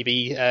would definitely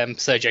be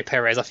Sergio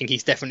Perez. I think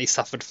he's definitely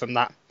suffered from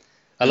that.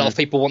 A lot of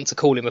people want to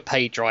call him a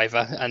paid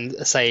driver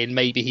and saying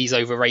maybe he's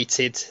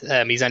overrated.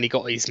 He's only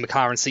got his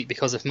McLaren seat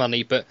because of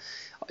money, but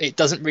it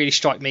doesn't really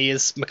strike me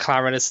as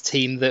McLaren as a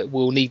team that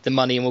will need the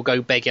money and will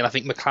go begging. I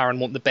think McLaren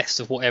want the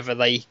best of whatever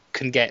they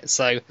can get.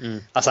 So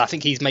I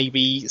think he's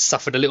maybe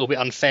suffered a little bit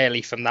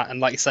unfairly from that. And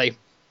like you say,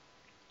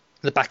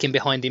 the backing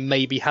behind him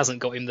maybe hasn't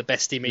got him the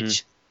best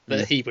image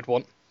that he would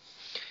want.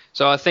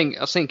 So I think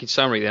in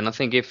summary then, I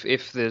think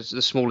if there's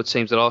the smaller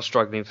teams that are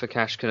struggling for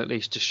cash can at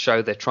least just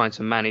show they're trying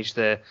to manage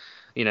their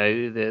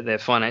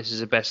finances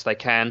the best they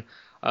can.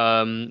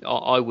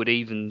 I would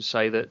even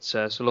say that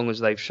so long as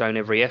they've shown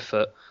every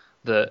effort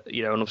that,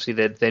 and obviously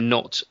they're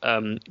not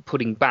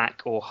putting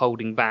back or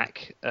holding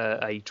back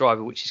a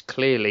driver which is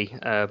clearly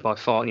by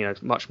far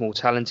much more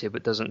talented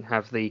but doesn't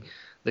have the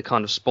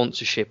kind of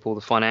sponsorship or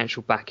the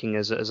financial backing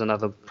as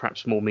another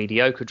perhaps more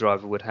mediocre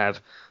driver would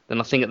have, then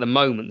I think at the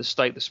moment the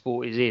state the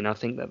sport is in, I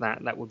think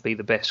that would be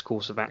the best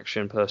course of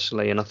action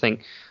personally. And I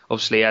think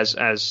obviously as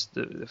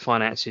the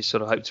finances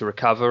sort of hope to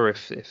recover,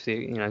 if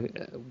the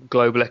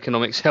global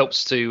economics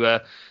helps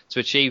to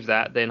achieve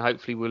that, then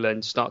hopefully we'll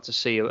then start to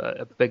see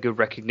a bigger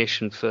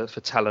recognition for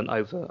talent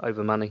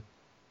over money.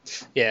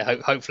 Yeah,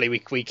 hopefully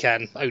we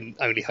can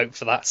only hope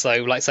for that.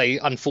 So like I say,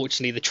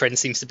 unfortunately the trend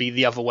seems to be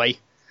the other way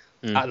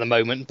at the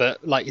moment,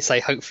 but like you say,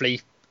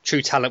 hopefully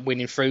true talent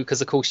winning through,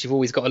 because of course you've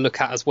always got to look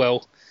at as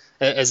well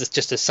as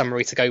just a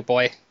summary to go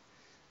by.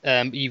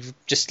 You've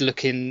just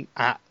looking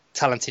at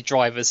talented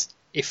drivers,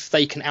 if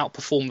they can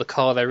outperform the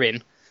car they're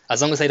in,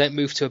 as long as they don't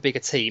move to a bigger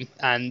team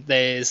and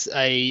there's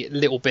a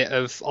little bit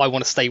of I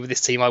want to stay with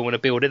this team, I want to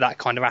build it, that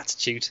kind of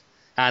attitude,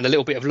 and a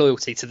little bit of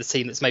loyalty to the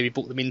team that's maybe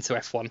brought them into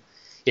F1,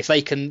 if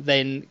they can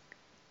then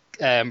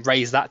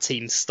raise that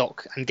team's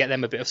stock and get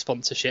them a bit of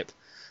sponsorship,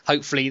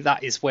 hopefully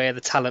that is where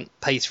the talent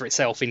pays for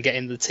itself in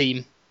getting the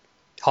team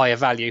higher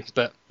value.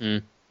 But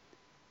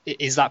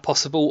is that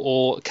possible,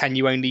 or can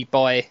you only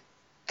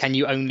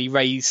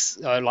raise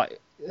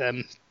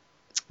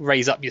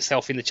raise up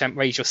yourself in the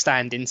raise your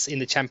standings in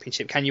the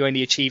championship? Can you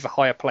only achieve a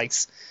higher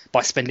place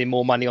by spending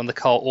more money on the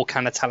car, or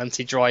can a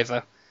talented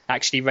driver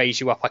actually raise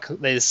you up?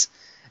 There's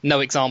no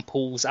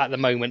examples at the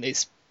moment.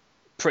 It's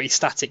pretty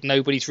static.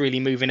 Nobody's really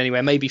moving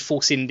anywhere. Maybe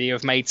Force India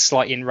have made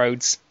slight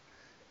inroads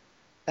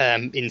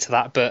into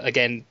that, but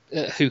again,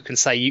 who can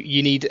say?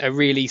 You need a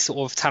really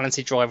sort of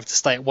talented driver to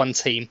stay at one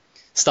team,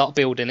 start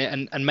building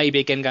it, and maybe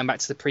again going back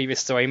to the previous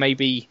story,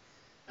 maybe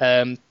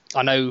I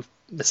know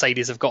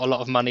Mercedes have got a lot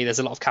of money, there's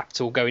a lot of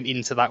capital going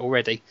into that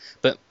already,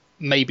 but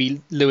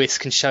maybe Lewis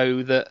can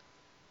show that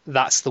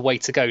that's the way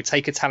to go.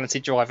 Take a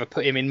talented driver,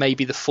 put him in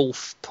maybe the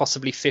fourth,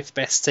 possibly fifth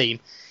best team.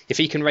 If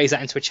he can raise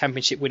that into a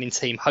championship winning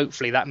team,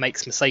 hopefully that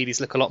makes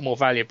Mercedes look a lot more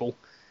valuable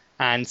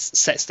and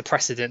sets the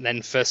precedent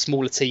then for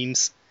smaller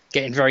teams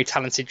getting very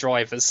talented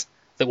drivers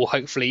that will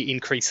hopefully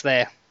increase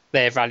their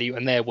value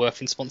and their worth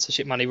in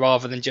sponsorship money,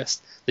 rather than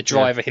just the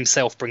driver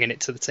himself bringing it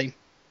to the team.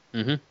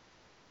 Mm-hmm.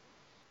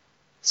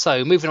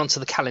 So moving on to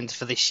the calendar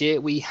for this year,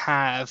 we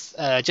have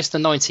just the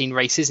 19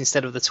 races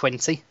instead of the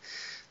 20.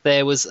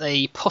 There was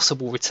a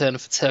possible return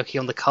for Turkey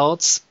on the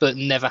cards, but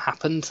never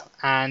happened.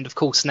 And of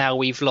course now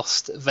we've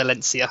lost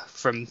Valencia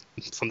from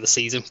the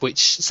season,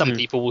 which some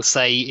people will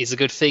say is a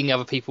good thing.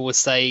 Other people will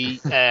say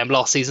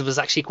last season was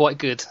actually quite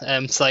good.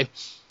 So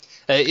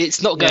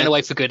it's not going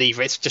away for good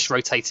either. It's just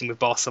rotating with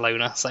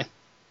Barcelona. So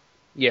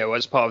yeah, well,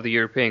 it's part of the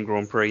European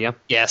Grand Prix, yeah?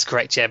 Yeah, that's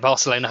correct, yeah.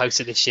 Barcelona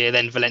hosted this year,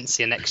 then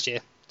Valencia next year,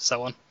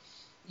 so on.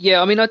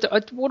 Yeah, I mean,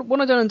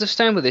 what I don't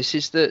understand with this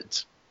is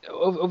that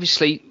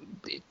obviously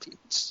it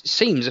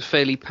seems a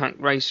fairly packed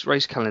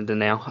race calendar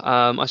now.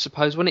 I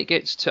suppose when it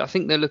gets to, I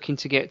think they're looking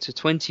to get to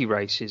 20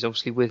 races,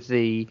 obviously with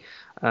the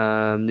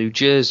New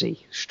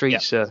Jersey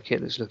street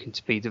circuit that's looking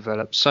to be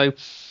developed. So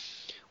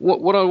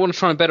what I want to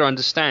try and better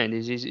understand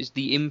is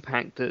the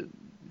impact that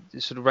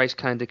the sort of race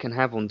calendar can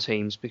have on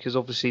teams, because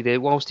obviously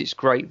whilst it's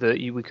great that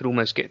we could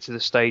almost get to the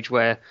stage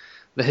where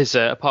there's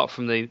apart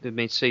from the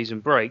mid-season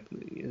break,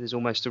 there's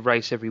almost a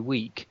race every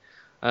week.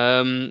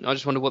 I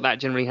just wonder what that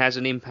generally has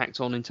an impact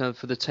on in terms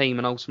for the team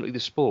and ultimately the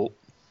sport.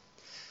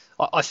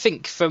 I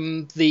think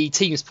from the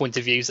team's point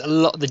of view,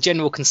 the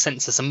general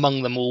consensus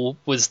among them all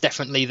was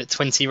definitely that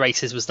 20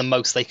 races was the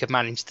most they could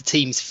manage. The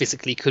teams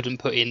physically couldn't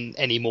put in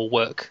any more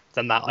work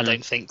than that, I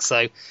don't think.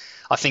 So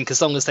I think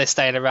as long as they're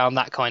staying around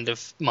that kind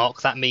of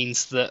mark, that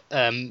means that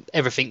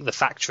everything, the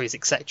factories,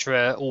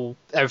 etc.,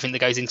 everything that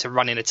goes into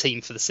running a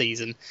team for the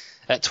season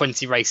at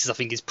 20 races, I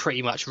think is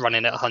pretty much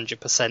running at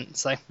 100%.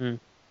 So.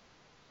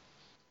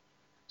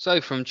 So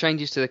from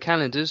changes to the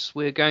calendars,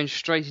 we're going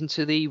straight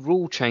into the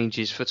rule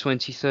changes for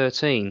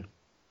 2013.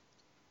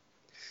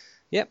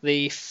 Yep,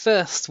 the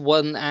first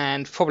one,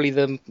 and probably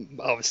the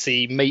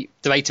obviously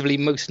debatably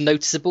most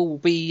noticeable, will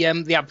be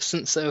the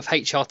absence of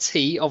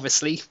HRT.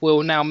 Obviously,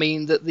 will now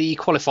mean that the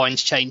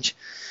qualifying's change.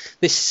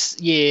 This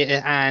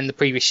year and the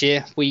previous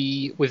year,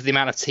 with the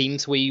amount of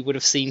teams, we would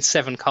have seen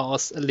 7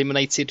 cars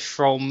eliminated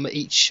from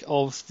each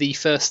of the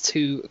first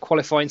 2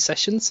 qualifying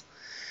sessions.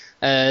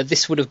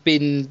 This would have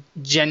been,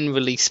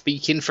 generally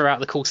speaking, throughout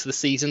the course of the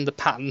season, the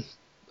pattern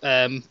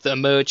that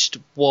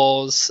emerged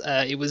was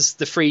it was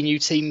the 3 new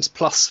teams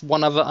plus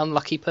one other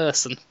unlucky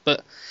person.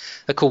 But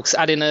of course,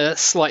 adding a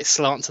slight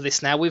slant to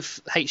this now,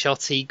 with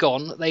HRT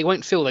gone, they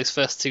won't fill those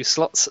first 2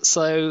 slots,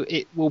 so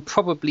it will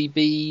probably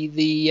be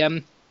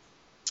the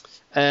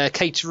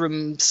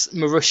Caterham's,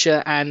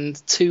 Marussia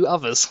and 2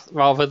 others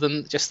rather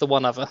than just the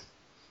one other.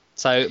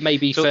 So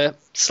maybe for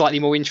slightly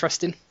more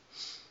interesting.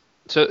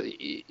 So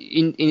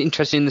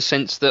interesting in the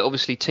sense that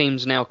obviously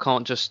teams now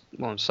can't just,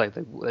 well, say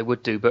they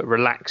would do, but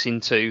relax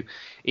into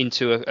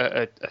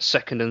a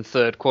second and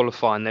third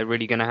qualifying. They're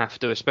really going to have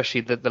to,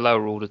 especially the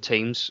lower order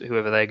teams,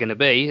 whoever they're going to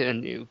be,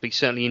 and it would be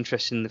certainly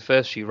interesting in the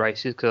first few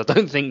races, because I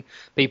don't think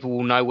people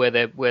will know where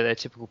their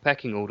typical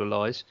pecking order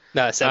lies.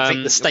 No, so I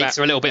think the stakes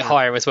are a little bit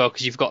higher as well,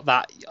 because you've got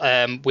that.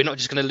 We're not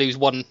just going to lose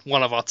one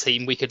of our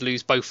team; we could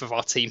lose both of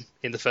our team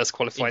in the first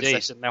qualifying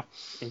session now.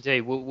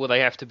 Indeed, will they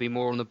have to be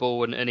more on the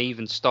ball and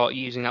even start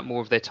using up more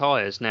of their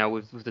tyres now,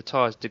 with the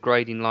tyres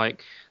degrading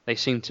like they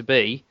seem to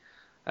be?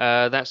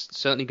 That's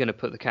certainly going to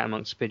put the cat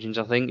amongst the pigeons.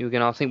 I think we're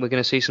going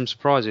to see some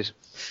surprises.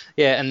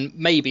 Yeah, and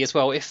maybe as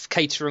well, if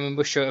Caterham and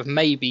Busher have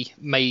maybe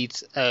made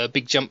a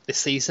big jump this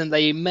season,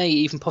 they may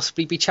even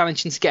possibly be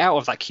challenging to get out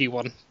of that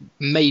Q1.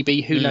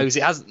 Maybe, who knows?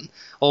 It hasn't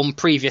on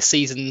previous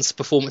seasons'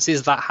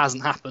 performances, that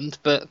hasn't happened,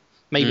 but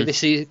maybe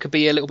this year could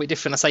be a little bit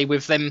different. I say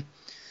with them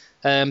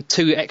 2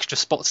 extra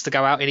spots to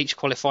go out in each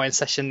qualifying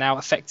session now,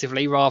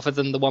 effectively, rather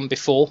than the one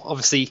before.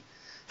 Obviously,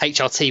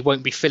 HRT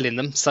won't be filling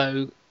them,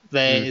 so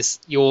there's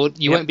you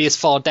won't be as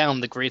far down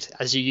the grid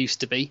as you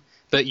used to be,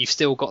 but you've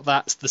still got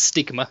the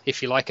stigma,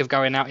 if you like, of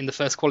going out in the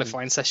first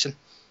qualifying session.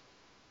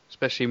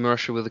 Especially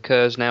Marussia with the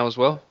Kerrs now as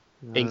well.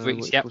 In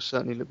Greece, which will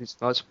certainly look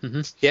nice.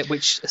 Yeah,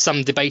 which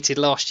some debated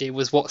last year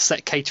was what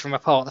set Caterham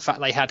apart, the fact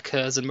they had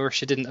Kerrs and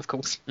Marussia didn't, of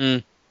course.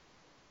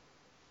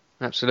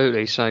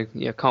 Absolutely. So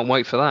yeah, can't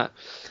wait for that.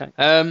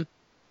 Okay.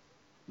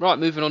 Right,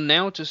 moving on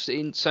now. So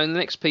the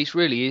next piece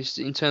really is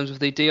in terms of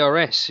the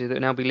DRS, that will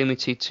now be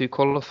limited to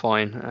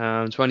qualifying,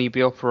 to only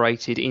be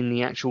operated in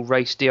the actual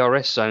race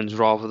DRS zones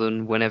rather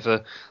than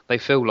whenever they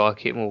feel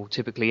like it, or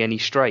typically any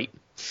straight.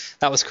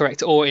 That was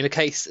correct. Or in a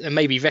case,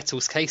 maybe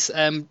Vettel's case,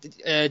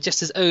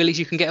 just as early as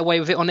you can get away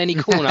with it on any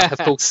corner. Of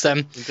course,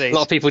 a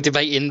lot of people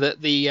debating that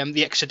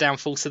the extra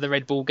downforce of the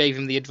Red Bull gave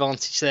him the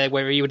advantage there,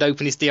 where he would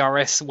open his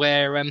DRS,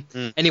 where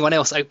anyone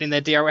else opening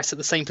their DRS at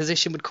the same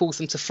position would cause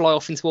them to fly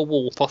off into a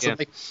wall,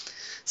 possibly. Yeah.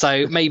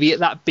 So maybe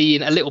that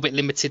being a little bit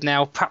limited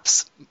now,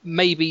 perhaps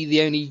maybe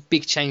the only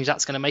big change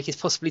that's going to make is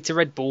possibly to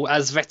Red Bull,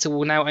 as Vettel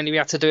will now only be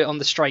able to do it on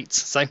the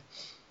straights. So,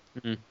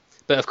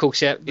 but of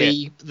course,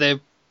 the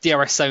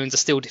DRS zones are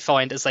still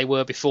defined as they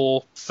were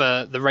before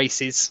for the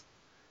races.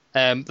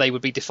 They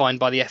would be defined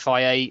by the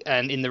FIA,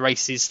 and in the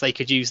races they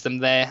could use them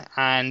there,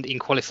 and in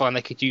qualifying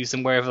they could use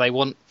them wherever they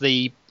want.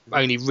 The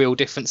only real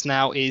difference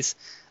now is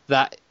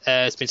that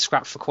it's been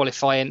scrapped for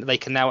qualifying. They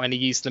can now only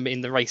use them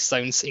in the race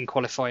zones in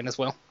qualifying as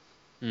well.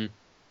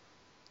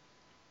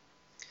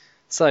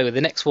 So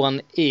the next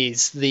one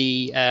is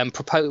the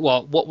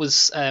what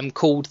was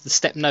called the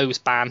step nose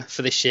ban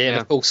for this year. Yeah.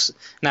 And of course,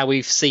 now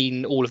we've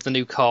seen all of the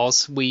new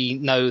cars, we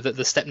know that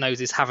the step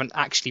noses haven't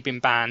actually been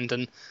banned,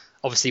 and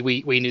obviously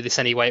we knew this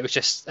anyway. It was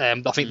just I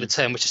think the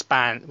term was just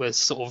was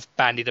sort of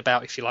bandied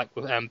about, if you like,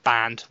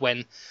 banned,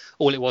 when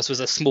all it was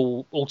a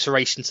small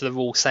alteration to the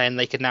rule saying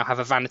they could now have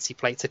a vanity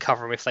plate to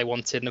cover them if they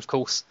wanted. And of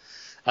course,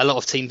 a lot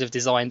of teams have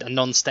designed a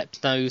non-step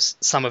nose,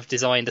 some have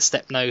designed a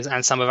step nose,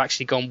 and some have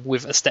actually gone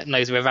with a step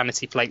nose with a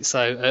vanity plate.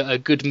 So a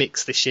good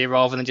mix this year,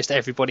 rather than just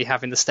everybody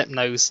having the step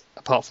nose,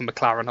 apart from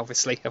McLaren,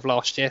 obviously, of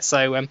last year.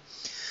 So it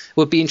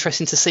would be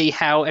interesting to see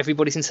how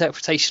everybody's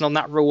interpretation on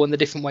that rule and the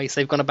different ways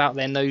they've gone about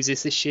their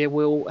noses this year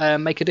will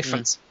make a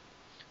difference.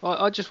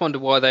 I just wonder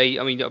why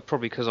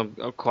probably because I'm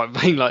quite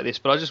vain like this,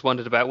 but I just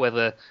wondered about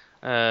whether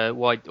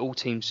why all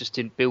teams just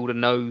didn't build a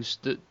nose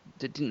that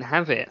didn't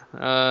have it.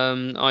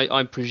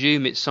 I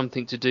presume it's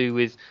something to do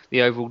with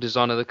the overall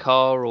design of the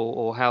car,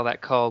 or how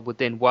that car would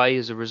then weigh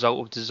as a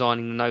result of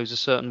designing the nose a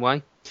certain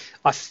way.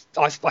 I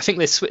think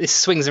this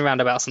swings and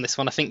roundabouts on this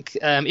one. I think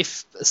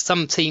if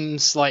some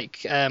teams,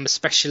 like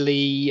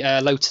especially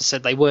Lotus,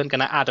 said they weren't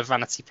going to add a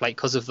vanity plate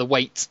because of the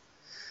weight,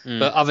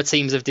 but other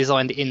teams have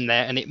designed it in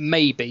there, and it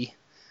may be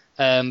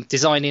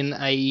designing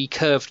a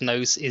curved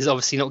nose is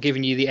obviously not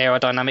giving you the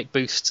aerodynamic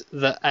boost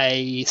that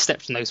a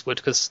stepped nose would,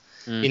 because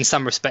in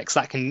some respects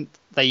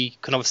they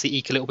can obviously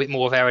eke a little bit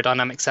more of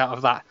aerodynamics out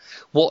of that.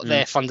 What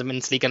they're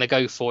fundamentally going to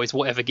go for is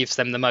whatever gives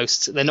them the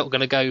most. They're not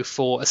going to go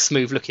for a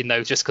smooth looking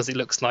nose just because it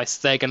looks nice.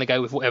 They're going to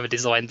go with whatever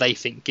design they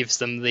think gives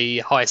them the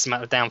highest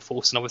amount of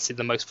downforce and obviously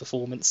the most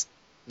performance.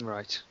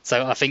 Right.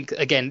 So I think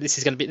again, this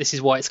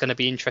is why it's going to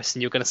be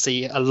interesting. You're going to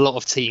see a lot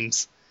of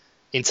teams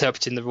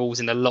interpreting the rules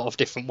in a lot of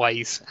different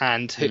ways,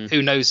 and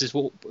who knows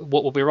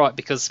what will be right,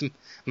 because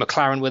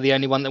McLaren were the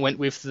only one that went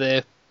with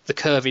the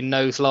curving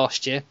nose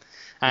last year,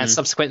 and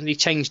subsequently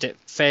changed it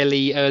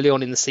fairly early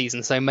on in the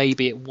season. So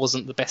maybe it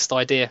wasn't the best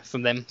idea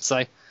from them.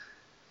 So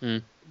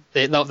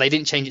they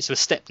didn't change it to a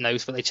step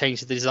nose, but they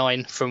changed the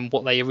design from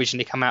what they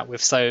originally come out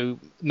with. So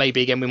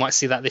maybe again we might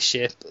see that this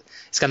year.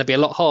 It's going to be a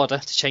lot harder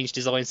to change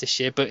designs this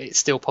year, but it's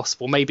still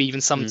possible. Maybe even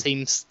some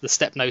teams, the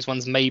step nose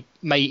ones, may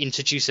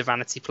introduce a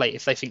vanity plate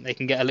if they think they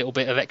can get a little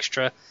bit of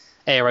extra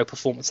aero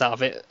performance out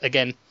of it.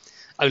 Again,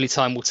 only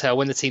time will tell.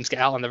 When the teams get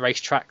out on the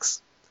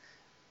racetracks,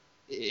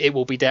 it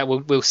will be there.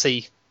 We'll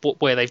see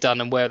where they've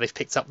done and where they've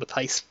picked up the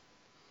pace.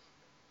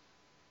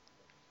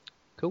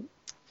 Cool.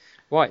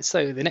 Right,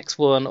 so the next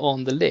one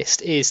on the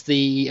list is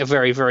a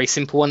very, very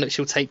simple one that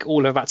will take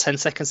all of about 10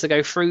 seconds to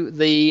go through.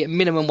 The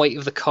minimum weight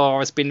of the car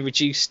has been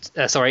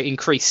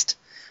increased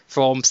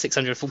from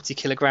 640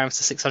 kilograms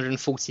to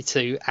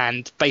 642,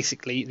 and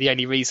basically the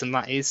only reason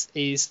that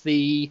is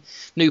the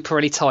new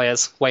Pirelli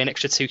tyres weigh an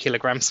extra 2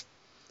 kilograms.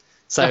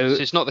 So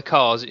it's not the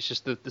cars, it's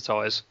just the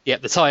tyres. Yeah,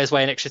 the tyres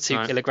weigh an extra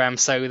 2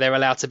 kilograms, so they're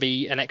allowed to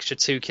be an extra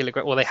 2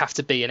 kilograms, or they have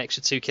to be an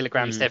extra 2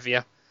 kilograms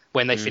heavier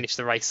when they finish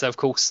the race. So of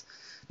course,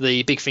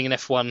 the big thing in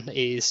F1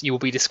 is you will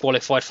be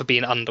disqualified for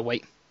being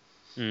underweight.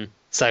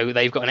 So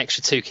they've got an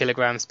extra 2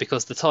 kilograms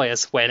because the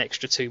tyres weigh an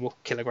extra 2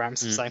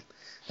 kilograms. So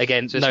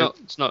again,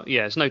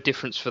 it's no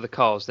difference for the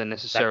cars then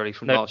necessarily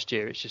from last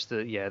year. It's just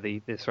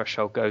the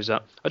threshold goes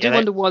up. I do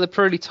wonder why the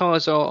Pirelli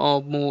tyres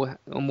are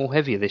more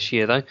heavier this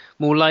year though.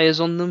 More layers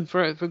on them,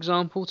 for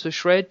example, to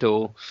shred,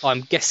 or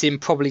I'm guessing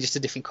probably just a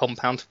different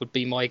compound would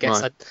be my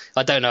guess. Right.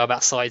 I don't know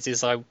about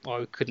sizes. I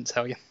couldn't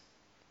tell you.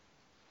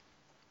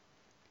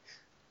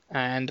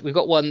 And we've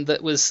got one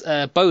that was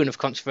a bone of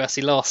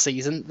controversy last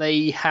season.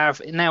 They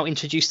have now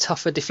introduced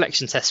tougher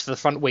deflection tests for the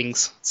front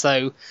wings.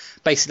 So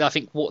basically, I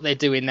think what they're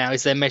doing now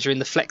is they're measuring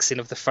the flexing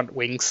of the front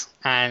wings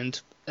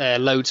and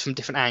loads from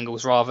different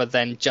angles rather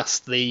than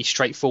just the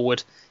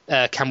straightforward,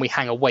 can we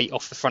hang a weight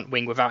off the front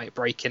wing without it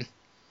breaking?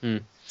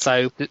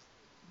 So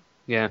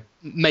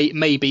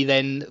maybe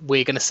then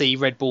we're going to see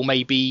Red Bull,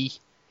 maybe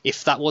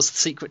if that was the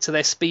secret to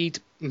their speed,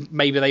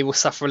 maybe they will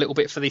suffer a little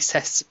bit for these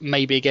tests.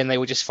 Maybe again they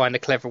will just find a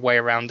clever way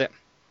around it.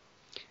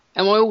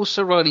 Am I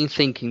also right in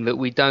thinking that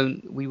we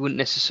wouldn't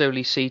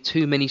necessarily see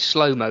too many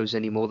slow-mos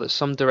anymore, that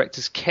some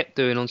directors kept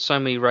doing on so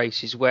many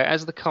races, where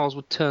as the cars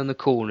would turn the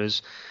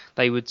corners,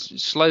 they would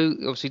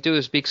obviously do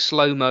a big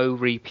slow-mo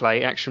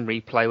replay, action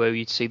replay, where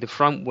you'd see the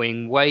front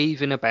wing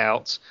waving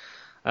about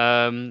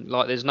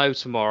like there's no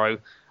tomorrow.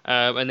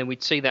 And then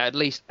we'd see that at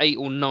least 8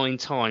 or 9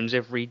 times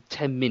every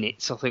 10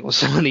 minutes, I think, on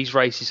some of these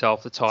races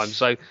half the time.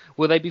 So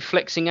will they be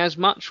flexing as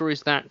much, or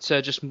is that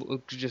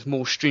just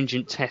more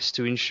stringent tests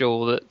to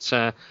ensure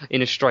that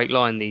in a straight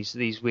line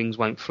these wings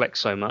won't flex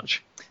so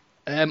much?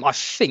 I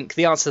think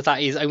the answer to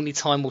that is only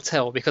time will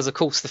tell, because of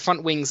course the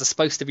front wings are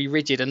supposed to be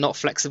rigid and not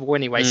flexible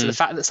anyway. So the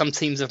fact that some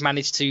teams have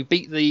managed to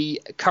beat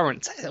the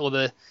current or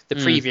the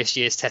previous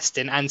year's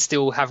testing and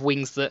still have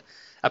wings that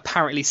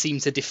apparently seem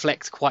to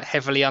deflect quite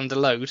heavily under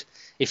load,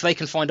 if they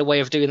can find a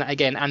way of doing that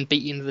again and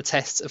beating the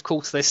tests, of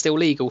course they're still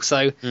legal.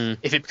 So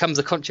if it becomes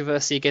a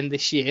controversy again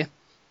this year,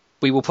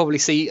 we will probably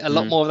see a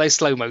lot more of those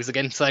slow-mos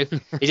again. So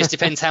it just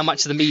depends how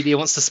much the media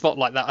wants to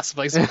spotlight that, I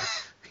suppose.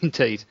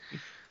 Indeed.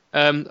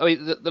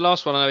 The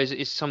last one I know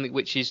is something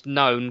which is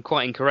known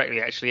quite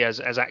incorrectly actually as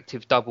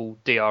active double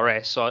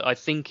DRS. I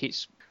think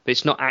it's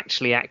not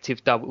actually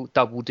active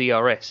double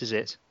DRS, is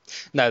it?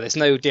 No, there's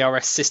no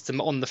DRS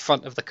system on the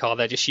front of the car.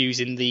 They're just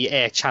using the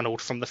air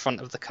channeled from the front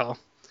of the car.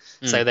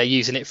 So they're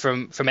using it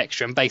from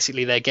extra, and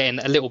basically they're getting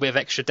a little bit of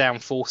extra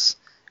downforce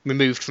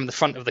removed from the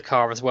front of the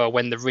car as well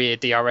when the rear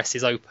DRS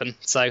is open.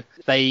 So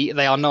they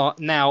are not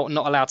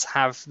allowed to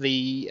have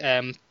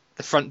the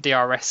front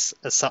DRS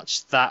as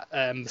such that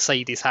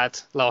Mercedes had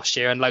last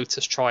year, and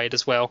Lotus tried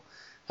as well,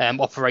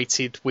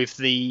 operated with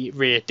the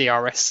rear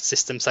DRS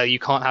system. So you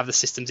can't have the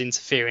systems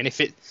interfering.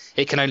 If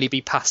it can only be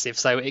passive,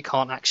 so it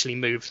can't actually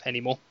move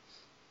anymore,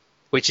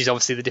 which is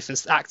obviously the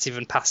difference, active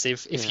and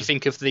passive. If you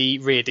think of the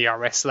rear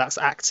DRS, so that's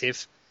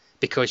active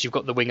because you've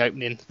got the wing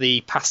opening.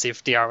 The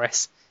passive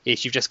DRS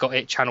is you've just got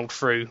it channeled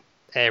through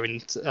air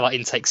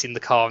intakes in the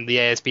car, and the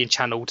air is being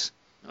channeled.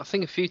 I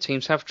think a few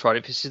teams have tried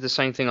it. This is the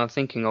same thing I'm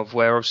thinking of,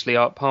 where obviously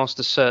past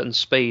a certain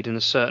speed and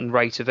a certain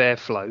rate of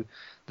airflow,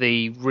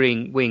 the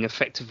wing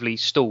effectively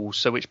stalls,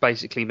 so which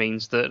basically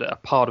means that a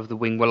part of the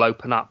wing will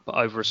open up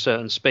over a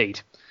certain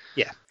speed.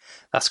 Yeah,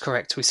 that's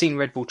correct. We've seen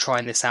Red Bull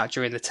trying this out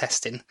during the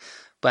testing.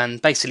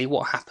 And basically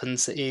what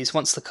happens is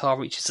once the car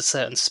reaches a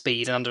certain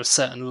speed and under a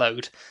certain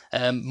load,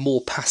 more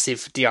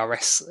passive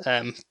DRS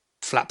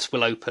flaps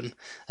will open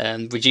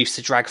and reduce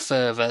the drag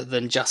further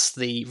than just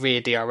the rear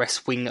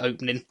DRS wing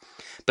opening.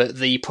 But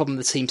the problem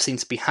the team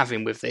seems to be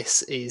having with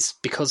this is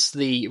because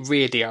the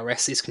rear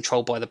DRS is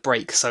controlled by the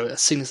brake, so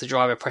as soon as the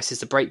driver presses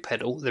the brake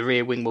pedal, the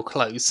rear wing will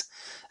close.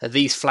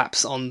 These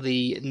flaps on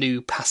the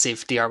new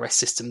passive DRS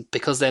system,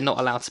 because they're not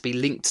allowed to be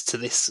linked to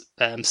this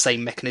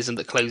same mechanism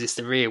that closes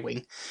the rear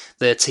wing,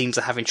 the teams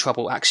are having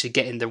trouble actually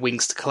getting the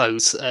wings to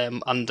close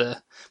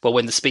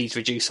when the speeds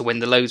reduce or when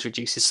the loads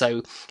reduces.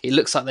 So it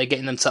looks like they're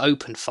getting them to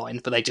open fine,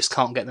 but they just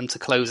can't get them to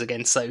close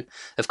again. So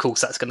of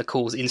course that's going to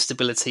cause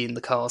instability in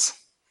the cars.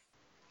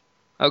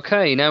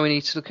 Okay, now we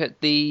need to look at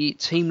the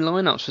team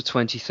lineups for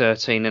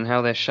 2013 and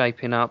how they're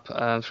shaping up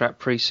throughout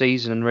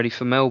pre-season and ready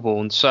for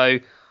Melbourne. So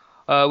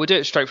we'll do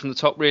it straight from the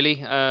top,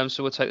 really.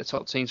 So we'll take the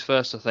top teams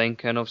first, I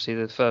think. And obviously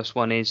the first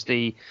one is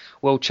the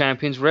world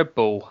champions, Red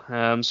Bull.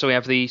 So we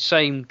have the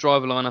same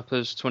driver lineup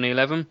as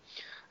 2011,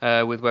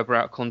 with Webber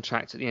out of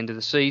contract at the end of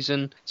the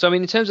season. So, I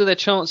mean, in terms of their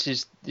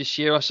chances this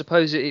year, I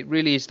suppose it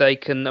really is they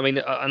can... I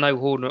mean, I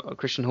know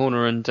Christian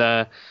Horner and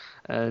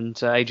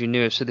Adrian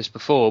Newey have said this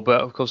before,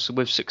 but of course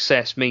with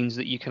success means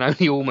that you can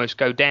only almost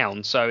go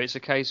down. So it's a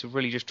case of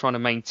really just trying to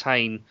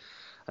maintain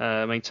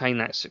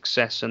that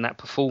success and that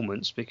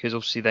performance, because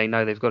obviously they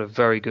know they've got a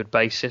very good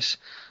basis.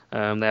 They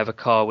have a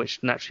car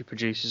which naturally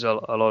produces a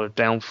lot of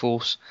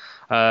downforce.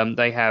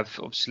 They have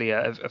obviously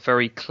a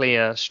very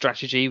clear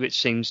strategy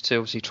which seems to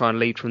obviously try and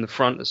lead from the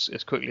front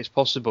as quickly as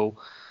possible.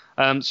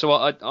 So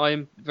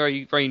I'm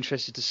very, very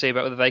interested to see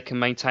about whether they can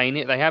maintain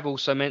it. They have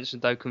also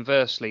mentioned, though,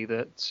 conversely,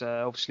 that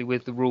obviously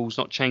with the rules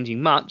not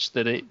changing much,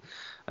 that it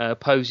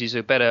poses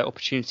a better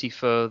opportunity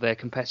for their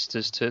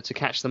competitors to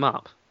catch them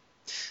up.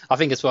 I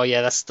think as well,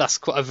 yeah, that's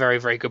quite a very,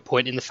 very good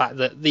point in the fact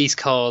that these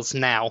cars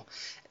now,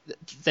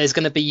 there's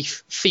going to be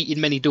feet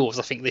in many doors,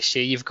 I think, this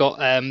year. You've got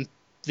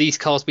these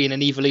cars being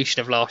an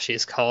evolution of last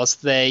year's cars.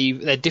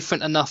 They're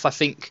different enough, I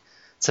think,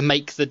 to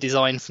make the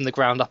design from the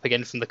ground up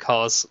again from the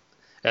cars,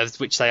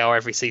 which they are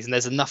every season.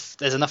 There's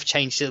enough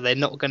change that they're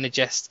not going to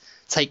just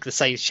take the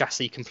same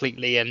chassis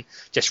completely and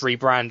just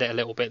rebrand it a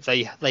little bit.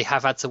 They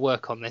have had to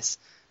work on this.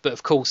 But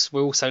of course,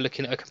 we're also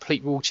looking at a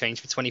complete rule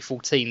change for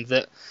 2014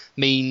 that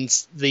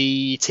means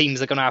the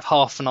teams are going to have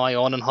half an eye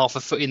on and half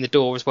a foot in the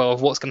door as well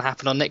of what's going to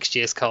happen on next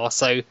year's car.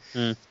 So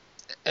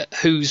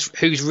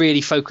who's really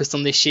focused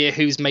on this year,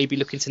 who's maybe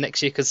looking to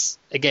next year? Because,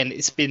 again,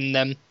 it's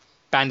been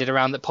bandied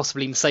around that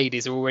possibly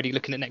Mercedes are already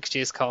looking at next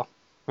year's car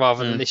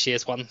rather than this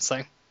year's one.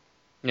 So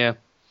Yeah,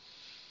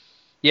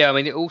 I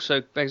mean, it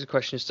also begs the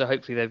question as to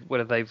hopefully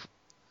whether they've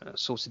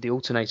sorted the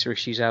alternator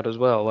issues out as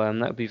well. That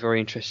would be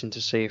very interesting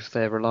to see if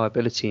their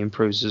reliability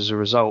improves as a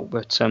result.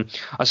 But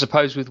I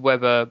suppose with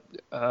Webber,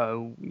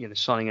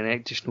 signing an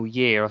additional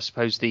year, I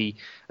suppose the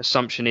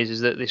assumption is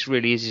that this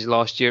really is his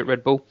last year at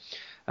Red Bull.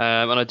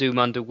 And I do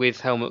wonder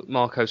with Helmut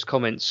Marko's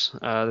comments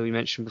that we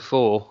mentioned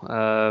before,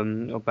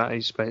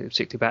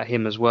 particularly about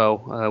him as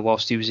well,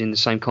 whilst he was in the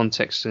same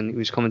context and he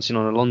was commenting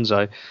on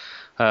Alonso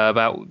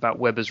about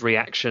Webber's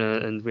reaction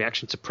and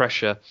reaction to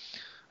pressure,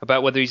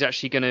 about whether he's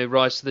actually going to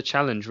rise to the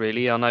challenge,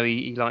 really. I know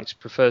he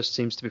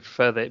seems to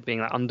prefer that being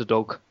that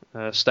underdog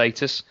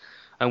status,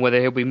 and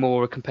whether he'll be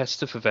more a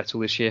competitor for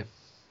Vettel this year.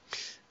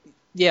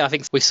 Yeah, I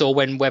think we saw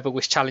when Webber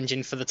was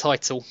challenging for the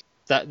title,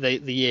 that the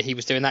year he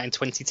was doing that in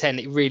 2010,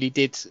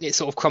 it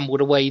sort of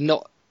crumbled away,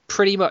 not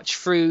pretty much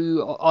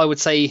through, I would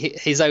say,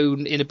 his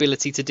own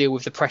inability to deal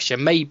with the pressure.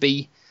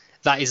 Maybe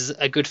that is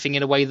a good thing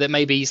in a way that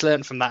maybe he's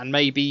learned from that, and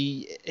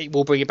maybe it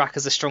will bring it back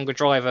as a stronger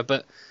driver,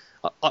 but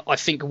I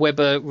think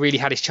Webber really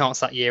had his chance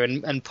that year,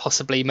 and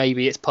possibly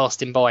maybe it's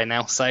passed him by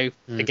now. So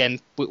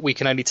again, we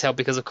can only tell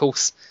because, of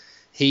course,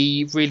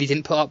 he really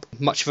didn't put up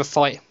much of a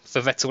fight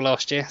for Vettel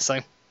last year.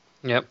 So,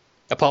 yep.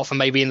 Apart from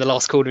maybe in the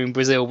last corner in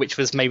Brazil, which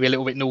was maybe a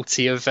little bit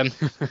naughty of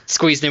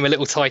squeezing him a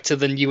little tighter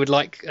than you would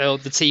like,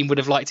 the team would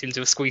have liked him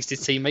to have squeezed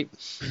his teammate.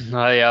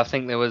 I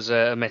think there was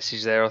a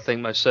message there, I think,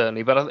 most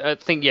certainly. But I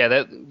think,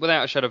 that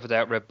without a shadow of a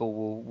doubt, Red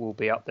Bull will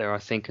be up there, I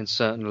think, and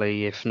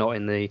certainly, if not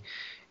in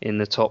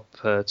the top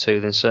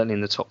two, then certainly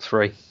in the top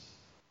three.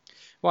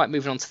 Right,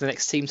 moving on to the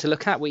next team to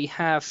look at, we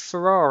have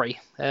Ferrari.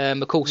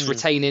 Of course,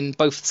 retaining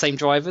both the same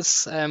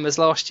drivers as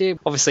last year.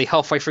 Obviously,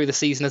 halfway through the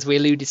season, as we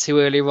alluded to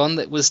earlier on,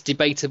 that was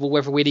debatable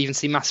whether we'd even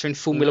see Massa in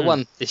Formula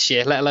One this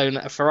year, let alone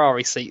a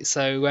Ferrari seat.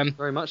 So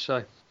very much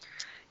so.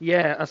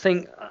 Yeah, I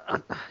think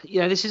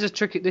this is a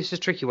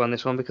tricky one.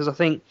 This one, because I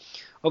think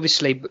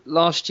obviously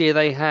last year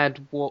they had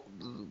what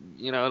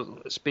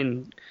it's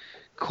been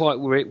quite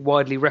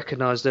widely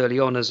recognised early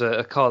on as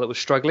a car that was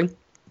struggling.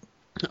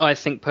 I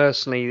think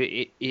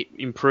personally it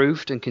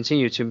improved and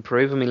continued to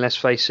improve. I mean, let's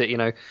face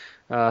it,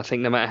 I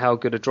think no matter how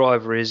good a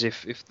driver is,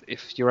 if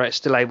you're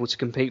still able to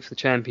compete for the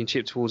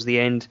championship towards the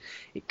end,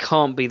 it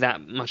can't be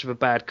that much of a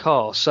bad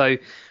car. So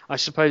I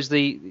suppose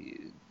the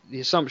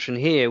assumption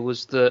here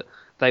was that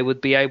they would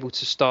be able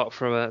to start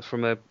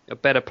from a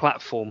better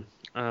platform.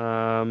 They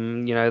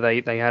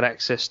had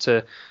access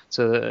to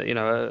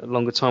a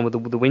longer time with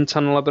the wind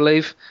tunnel, I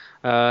believe.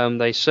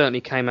 They certainly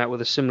came out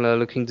with a similar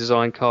looking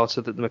design car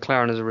to the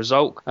McLaren as a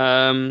result.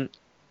 And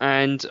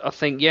I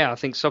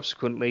think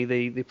subsequently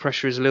the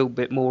pressure is a little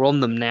bit more on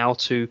them now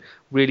to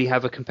really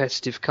have a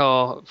competitive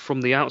car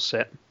from the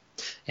outset.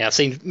 Yeah, I've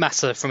seen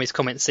Massa from his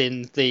comments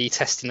in the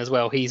testing as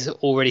well. He's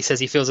already says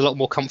he feels a lot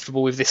more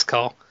comfortable with this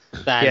car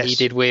than he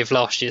did with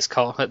last year's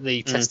car at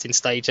the testing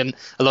stage. And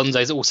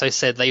Alonso's also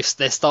said they're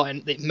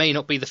starting. It may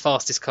not be the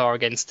fastest car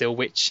again still,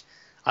 which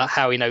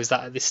how he knows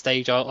that at this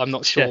stage, I'm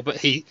not sure. Yeah.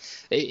 But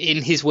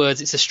in his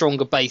words, it's a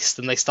stronger base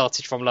than they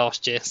started from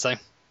last year. So.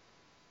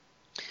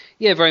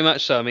 Yeah, very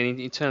much so. I mean,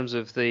 in terms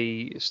of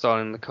the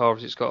styling of the car,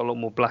 it's got a lot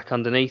more black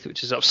underneath, which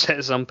has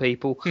upset some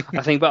people,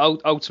 I think. But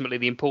ultimately,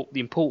 the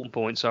important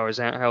points are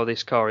how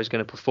this car is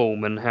going to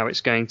perform and how it's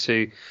going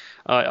to.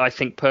 I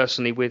think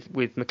personally, with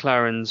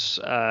McLaren's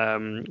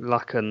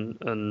luck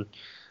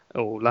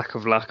or lack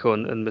of luck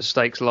and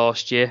mistakes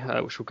last year,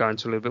 which we'll go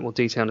into a little bit more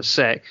detail in a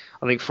sec,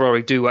 I think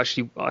Ferrari do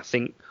actually,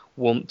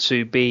 want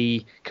to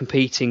be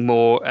competing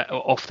more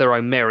off their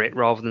own merit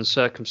rather than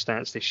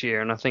circumstance this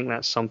year, and I think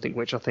that's something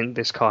which I think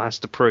this car has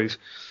to prove.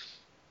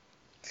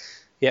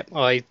 Yep,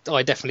 I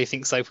definitely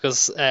think so,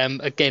 because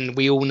again,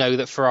 we all know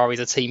that Ferrari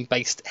is a team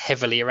based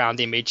heavily around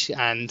image,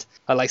 and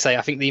like I say,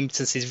 I think the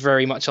impetus is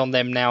very much on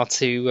them now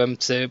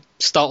to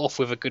start off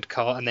with a good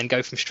car and then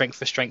go from strength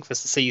to strength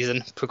as the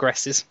season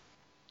progresses.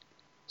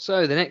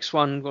 So the next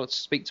one we've got to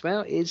speak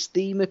about is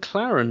the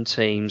McLaren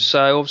team.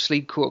 So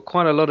obviously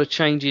quite a lot of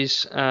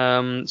changes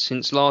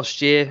since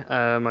last year,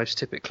 most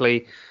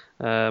typically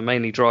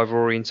mainly driver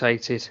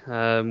orientated,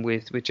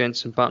 with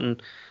Jenson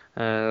Button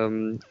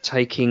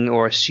taking,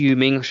 or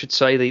assuming I should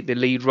say, the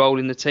lead role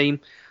in the team,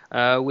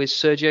 with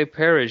Sergio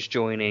Perez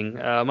joining.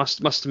 Must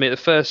admit,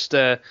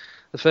 the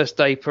first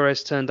day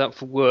Perez turned up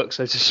for work,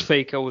 so to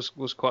speak, I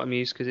was quite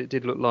amused because it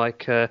did look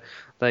like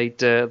they'd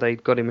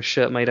got him a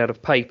shirt made out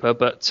of paper.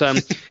 But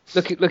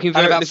looking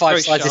very, about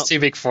 5 sizes sharp. Too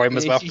big for him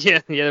as well.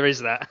 Yeah, there is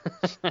that.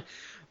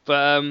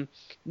 But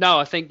no,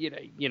 I think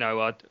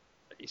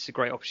it's a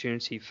great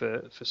opportunity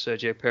for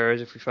Sergio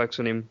Perez if we focus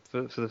on him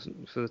for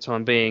the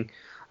time being.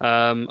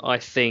 I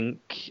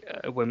think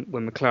when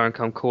McLaren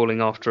come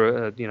calling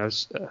after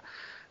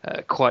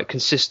quite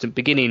consistent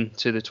beginning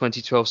to the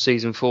 2012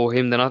 season for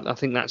him, then I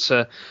think that's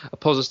a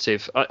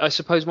positive. I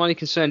suppose my only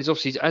concern is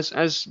obviously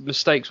as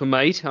mistakes were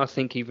made. I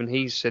think even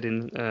he's said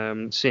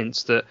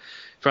since that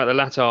throughout the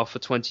latter half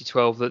of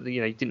 2012 that he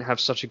didn't have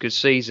such a good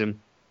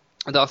season.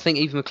 And I think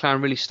even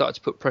McLaren really started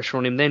to put pressure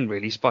on him then,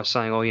 really, by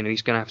saying,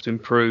 he's going to have to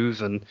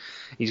improve and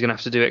he's going to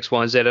have to do X,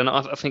 Y, and Z. And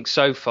I think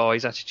so far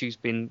his attitude's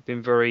been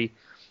very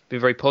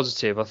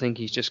positive. I think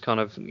he's just kind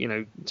of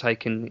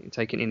taken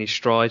in his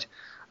stride.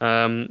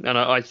 And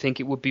I think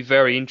it would be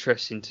very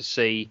interesting to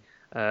see,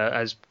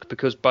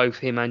 because both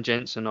him and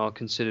Jenson are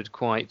considered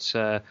quite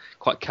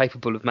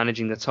capable of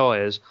managing the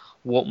tyres,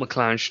 what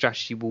McLaren's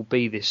strategy will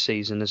be this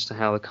season as to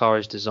how the car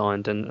is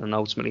designed and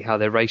ultimately how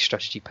their race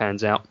strategy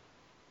pans out.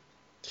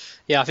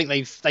 Yeah, I think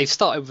they've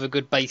started with a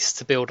good base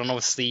to build on.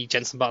 Obviously,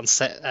 Jenson Button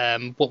set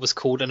what was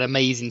called an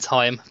amazing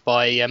time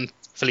by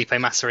Felipe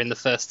Massa in the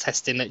first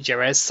testing at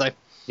Jerez. So,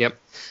 yep,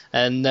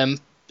 and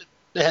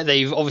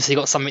they've obviously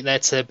got something there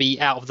to be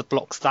out of the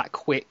blocks that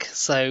quick.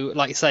 So,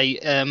 like you say,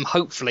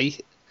 hopefully,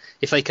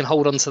 if they can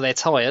hold on to their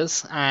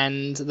tyres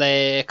and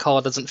their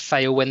car doesn't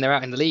fail when they're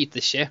out in the lead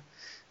this year,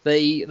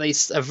 they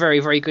a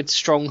very, very good,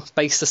 strong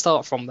base to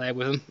start from there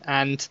with them.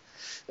 And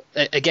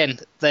again,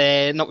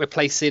 they're not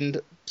replacing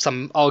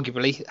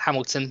arguably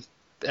Hamilton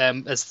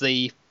as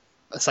the,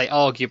 say,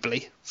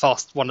 arguably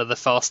one of the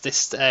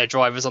fastest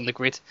drivers on the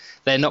grid.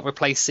 They're not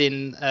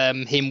replacing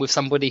him with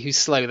somebody who's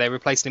slow. They're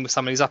replacing him with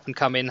somebody who's up and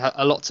coming,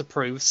 a lot to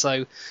prove.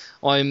 So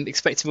I'm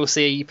expecting we'll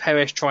see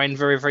Perez trying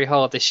very, very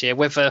hard this year.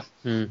 Whether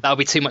that'll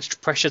be too much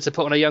pressure to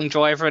put on a young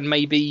driver, and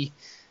maybe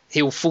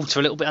he'll falter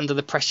a little bit under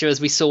the pressure, as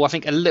we saw, I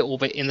think, a little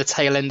bit in the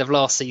tail end of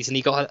last season.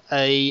 He got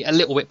a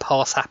little bit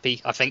pass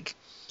happy, I think,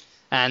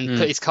 and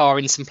put his car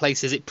in some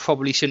places it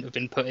probably shouldn't have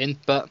been put in,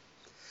 but.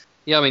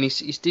 Yeah, I mean,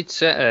 he did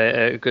set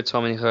a good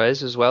time in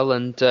Jerez as well,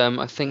 and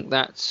I think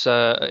that's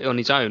on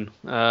his own,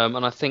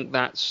 and I think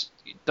that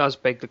does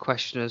beg the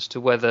question as to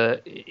whether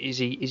is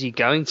he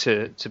going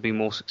to be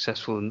more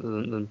successful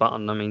than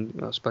Button. I mean,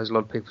 I suppose a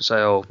lot of people say,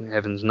 "Oh,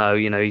 heavens no,"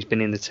 he's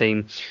been in the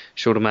team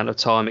short amount of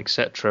time,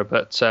 etc.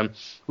 But it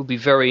would be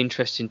very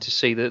interesting to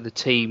see the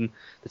team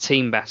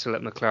battle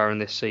at McLaren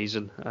this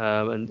season,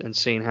 and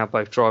seeing how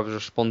both drivers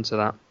respond to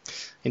that.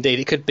 Indeed,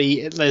 it could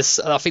be.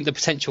 I think the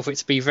potential for it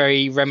to be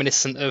very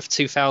reminiscent of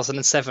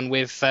 2007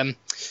 with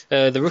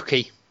the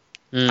rookie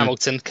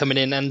Hamilton coming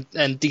in and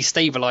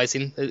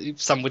destabilising.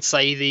 Some would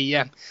say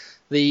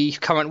the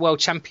current world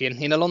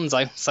champion in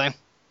Alonso. So.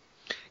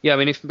 Yeah, I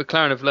mean, if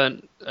McLaren have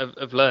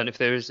learned, if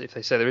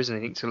they say there is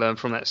anything to learn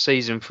from that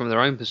season from their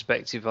own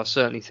perspective, I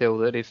certainly feel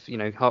that if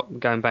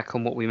going back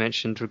on what we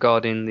mentioned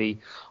regarding the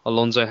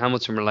Alonso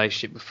Hamilton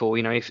relationship before,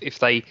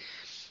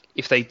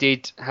 if they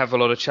did have a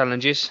lot of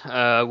challenges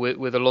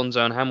with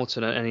Alonso and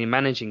Hamilton, and in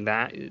managing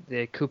that,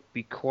 there could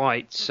be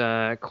quite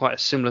a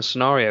similar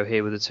scenario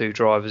here with the two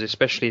drivers,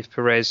 especially if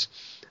Perez,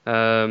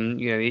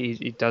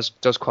 he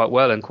does quite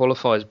well and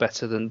qualifies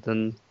better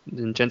than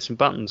Jenson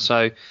Button.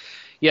 So,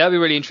 Yeah, that'd be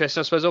really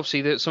interesting. I suppose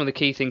obviously some of the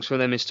key things for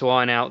them is to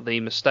iron out the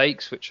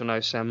mistakes, which I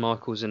know Sam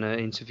Michaels in an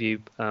interview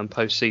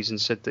post-season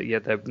said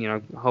that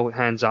they're hold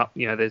hands up,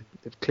 they've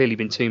clearly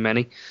been too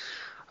many,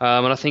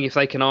 and I think if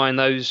they can iron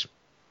those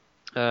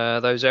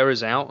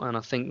errors out, and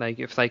I think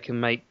if they can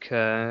make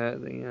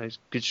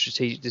good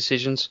strategic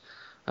decisions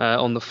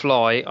on the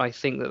fly, I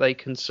think that they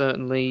can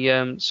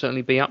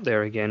certainly be up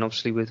there again.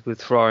 Obviously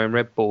with Ferrari and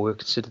Red Bull, who are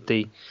considered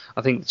the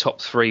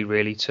top three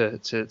really to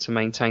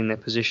maintain their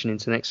position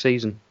into next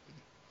season.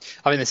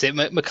 I mean, that's it.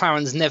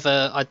 McLaren's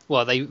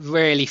they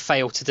rarely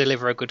fail to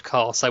deliver a good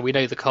car, so we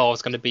know the car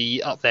is going to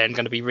be up there and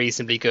going to be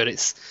reasonably good.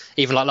 It's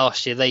even like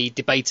last year, they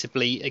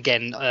debatably,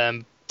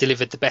 again,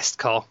 delivered the best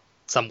car,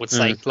 some would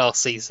say,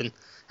 last season,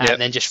 and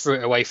then just threw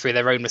it away through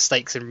their own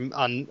mistakes and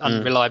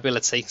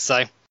unreliability.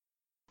 So,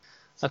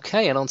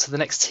 okay, and on to the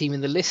next team in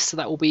the list. So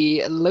that will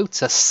be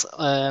Lotus,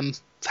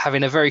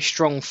 having a very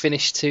strong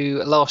finish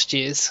to last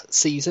year's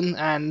season,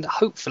 and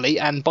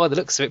hopefully, and by the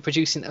looks of it,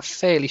 producing a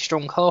fairly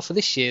strong car for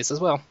this year's as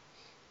well.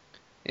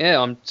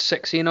 Yeah, I'm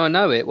sexy and I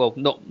know it. Well,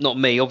 not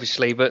me,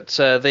 obviously, but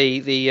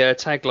the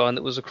tagline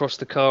that was across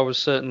the car was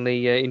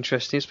certainly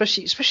interesting,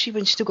 especially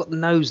when you still got the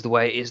nose the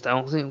way it is. Though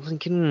I was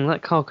thinking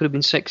that car could have been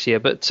sexier,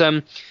 but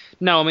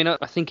no, I mean I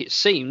think it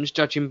seems,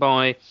 judging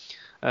by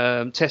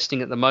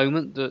testing at the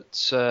moment,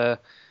 that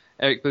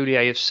Eric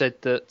Boulier have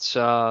said that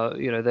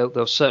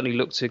they'll certainly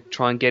look to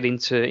try and get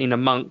in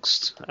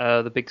amongst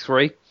the big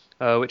three,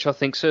 which I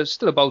think is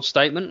still a bold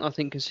statement. I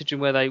think considering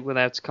where they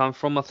had to come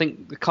from, I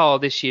think the car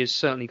this year's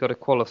certainly got to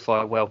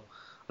qualify well.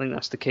 I think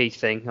that's the key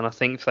thing, and I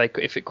think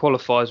if it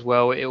qualifies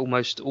well, it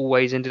almost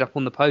always ended up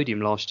on the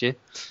podium last year.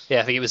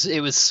 Yeah, I think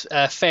it was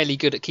fairly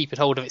good at keeping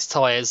hold of its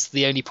tyres.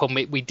 The only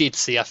problem we did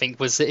see, I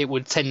think, was that it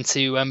would tend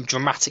to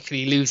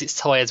dramatically lose its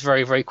tyres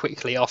very, very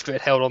quickly after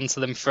it held on to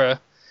them for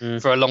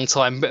a long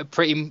time, but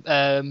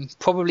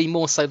probably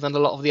more so than a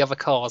lot of the other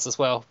cars as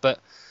well. But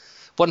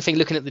one thing,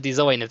 looking at the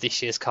design of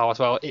this year's car as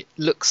well, it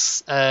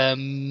looks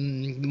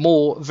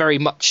very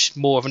much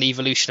more of an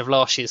evolution of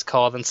last year's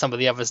car than some of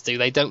the others do.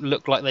 They don't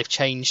look like they've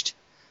changed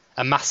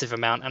a massive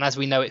amount, and as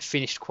we know, it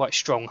finished quite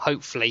strong.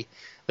 Hopefully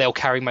they'll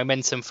carry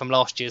momentum from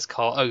last year's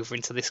car over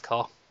into this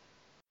car.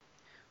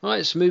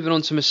 Right, so moving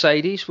on to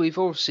Mercedes. We've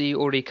obviously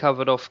already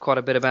covered off quite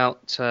a bit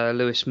about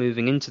Lewis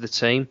moving into the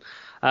team.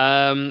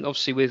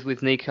 Obviously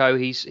with Nico,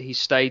 he's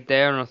stayed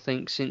there, and I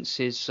think since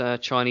his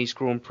Chinese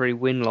Grand Prix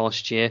win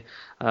last year,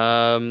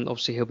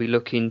 obviously he'll be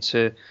looking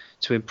to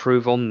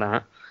improve on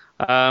that.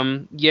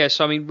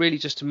 So I mean, really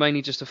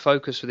mainly just a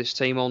focus for this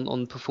team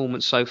on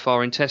performance so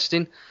far in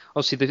testing.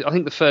 Obviously, I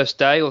think the first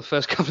day or the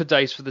first couple of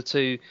days for the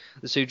two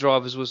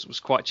drivers was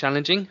quite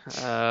challenging.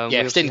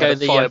 Didn't go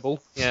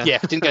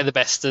the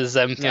best as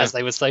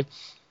they would say.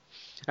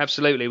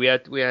 Absolutely, we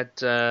had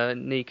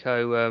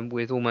Nico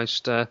with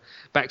almost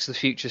Back to the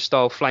Future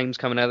style flames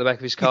coming out of the back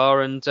of his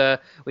car, and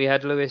we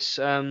had Lewis,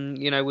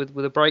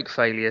 with a brake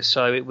failure.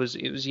 So it was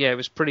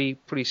pretty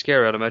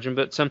scary, I'd imagine.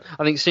 But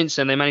I think since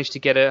then they managed to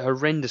get a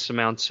horrendous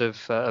amount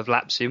of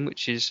laps in,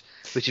 which is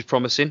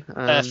promising.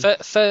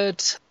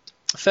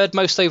 Third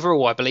most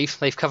overall, I believe.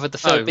 They've covered the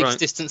third biggest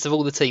distance of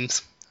all the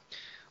teams.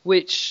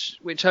 Which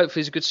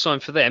hopefully is a good sign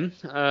for them,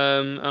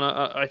 and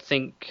I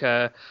think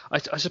I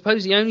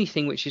suppose the only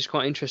thing which is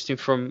quite interesting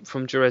from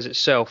Jerez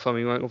itself. I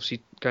mean, we won't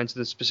obviously go into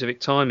the specific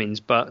timings,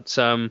 but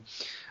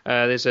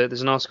there's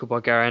an article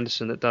by Gary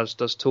Anderson that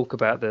does talk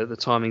about the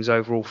timings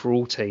overall for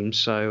all teams.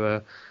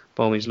 So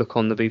by all means, look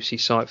on the BBC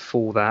site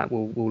for that.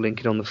 We'll link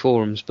it on the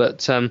forums,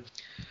 but.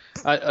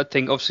 I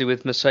think obviously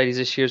with Mercedes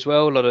this year as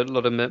well, a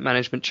lot of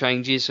management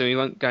changes, so we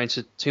won't go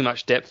into too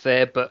much depth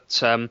there,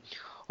 but.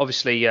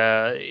 Obviously,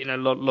 a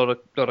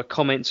lot of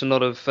comments and a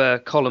lot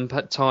of column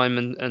time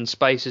and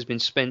space has been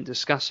spent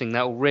discussing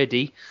that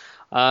already.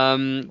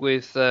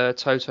 With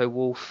Toto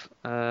Wolff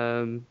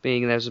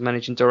being there as a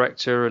managing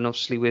director, and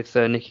obviously with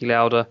Niki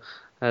Lauda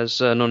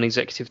as a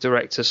non-executive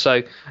director.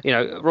 So,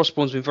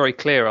 Rossborn's been very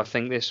clear, I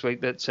think, this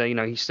week that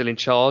he's still in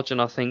charge, and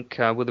I think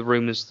with the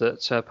rumours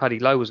that Paddy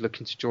Lowe was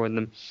looking to join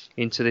them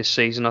into this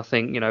season, I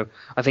think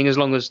as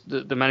long as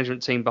the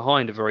management team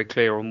behind are very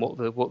clear on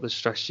what the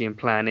strategy and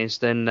plan is,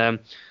 then I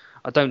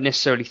don't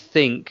necessarily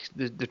think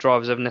the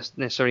drivers have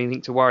necessarily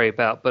anything to worry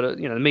about. But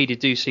the media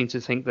do seem to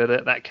think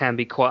that can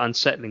be quite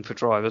unsettling for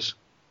drivers.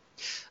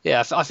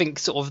 Yeah, I think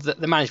sort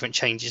of the management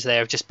changes there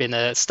have just been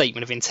a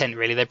statement of intent.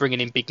 Really, they're bringing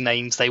in big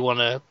names. They want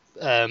to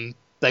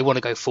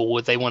go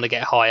forward. They want to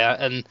get higher,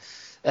 and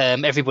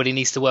everybody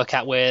needs to work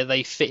out where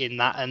they fit in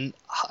that. And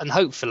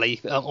hopefully,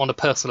 on a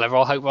personal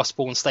level, I hope Ross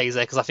Brawn stays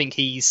there, because I think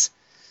the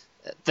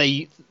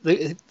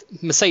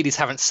Mercedes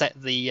haven't set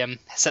the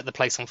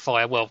place on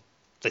fire. Well,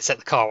 they set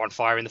the car on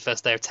fire in the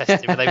first day of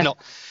testing, but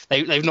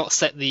they've not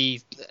set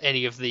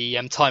any of the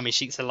timing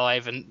sheets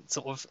alive and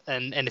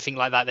anything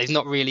like that. They've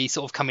not really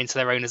sort of come into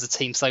their own as a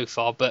team so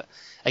far. But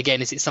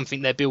again, is it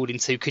something they're building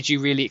to? Could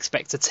you really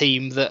expect a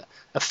team that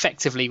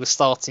effectively was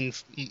starting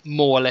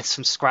more or less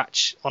from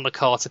scratch on a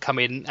car to come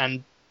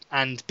in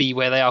and be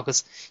where they are?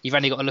 Because you've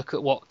only got to look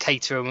at what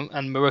Caterham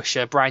and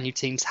Marussia, brand new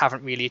teams,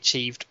 haven't really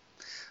achieved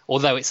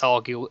although it's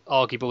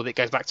arguable that it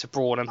goes back to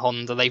Brawn and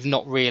Honda, they've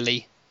not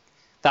really.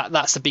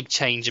 That's a big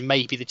change, and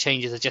maybe the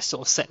changes are just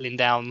sort of settling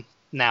down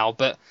now.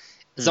 But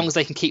as long as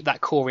they can keep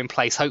that core in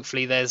place,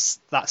 hopefully that's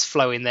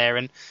flow in there.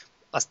 And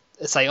I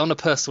say on a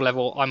personal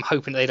level, I'm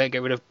hoping they don't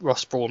get rid of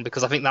Ross Brawn,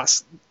 because I think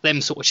that's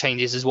them sort of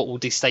changes is what will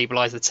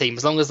destabilise the team.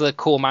 As long as the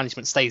core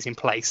management stays in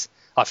place,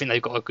 I think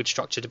they've got a good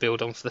structure to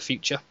build on for the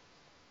future.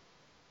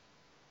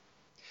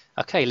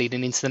 Okay,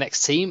 leading into the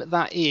next team,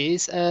 that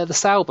is the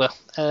Sauber.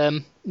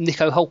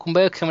 Nico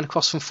Hülkenberg coming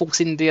across from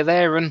Force India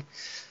there, and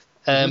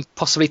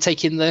possibly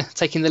taking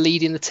the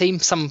lead in the team.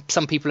 Some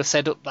people have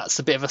said that's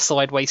a bit of a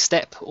sideways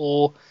step,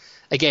 or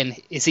again,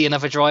 is he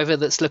another driver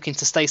that's looking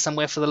to stay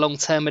somewhere for the long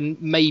term and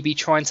maybe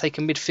try and take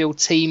a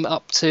midfield team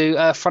up to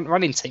a front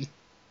running team?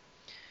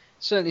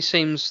 Certainly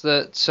seems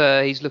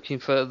that he's looking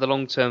for the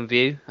long term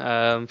view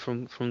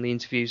from the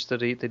interviews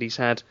that he's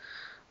had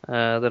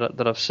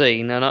that I've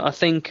seen, and I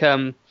think.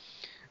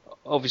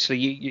 Obviously,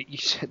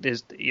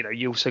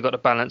 you also got a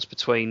balance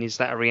between, is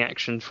that a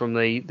reaction from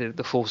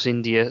the Force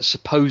India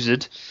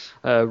supposed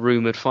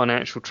rumoured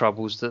financial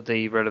troubles that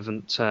the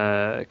relevant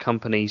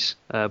companies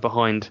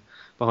behind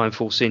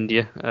Force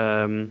India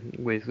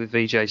with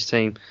Vijay's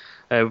team,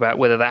 about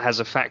whether that has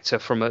a factor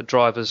from a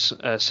driver's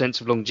sense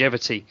of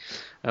longevity,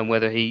 and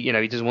whether he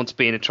doesn't want to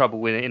be in a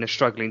trouble in a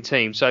struggling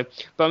team. So,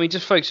 but I mean,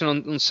 just focusing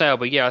on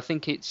Sauber, yeah, I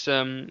think it's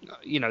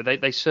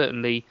they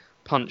certainly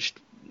punched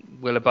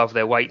well above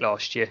their weight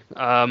last year,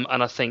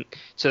 and I think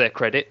to their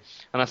credit,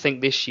 and I think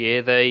this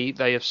year they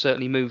have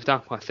certainly moved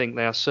up. I think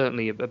they are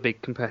certainly a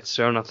big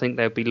competitor, and I think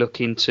they'll be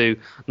looking to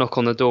knock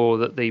on the door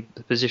that the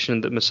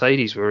position that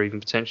Mercedes were even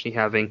potentially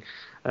having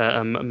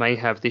may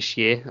have this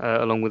year,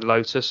 along with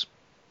Lotus.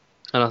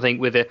 And I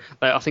think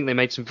I think they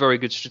made some very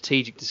good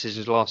strategic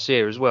decisions last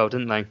year as well,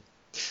 didn't they?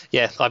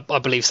 Yeah, I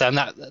believe so, and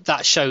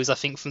that shows, I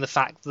think, from the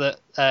fact that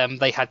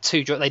they had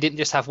two. They didn't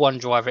just have one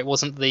driver. It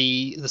wasn't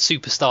the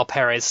superstar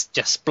Perez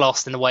just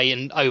blasting away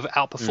and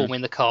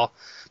outperforming the car.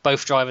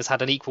 Both drivers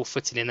had an equal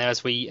footing in there,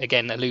 as we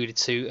again alluded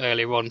to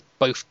earlier on.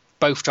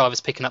 Both drivers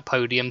picking up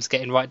podiums,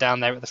 getting right down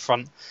there at the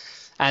front,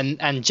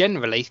 and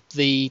generally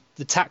the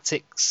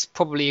tactics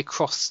probably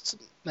across.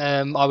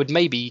 I would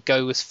maybe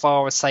go as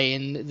far as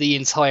saying the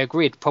entire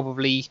grid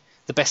probably.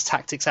 The best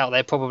tactics out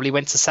there probably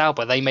went to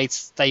Sauber. They made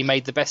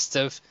the best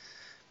of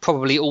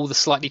probably all the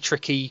slightly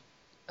tricky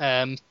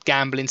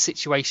gambling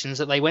situations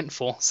that they went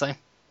for. So,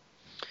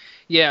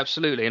 yeah,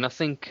 absolutely. And I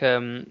think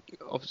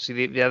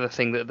obviously the other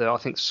thing that I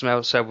think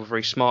Sauber were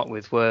very smart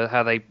with were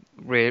how they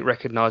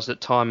recognised that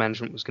tyre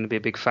management was going to be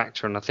a big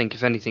factor. And I think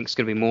if anything, it's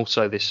going to be more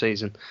so this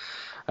season.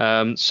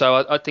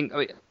 So I think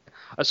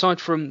aside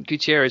from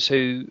Gutierrez,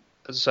 who,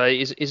 as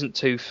I say, isn't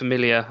too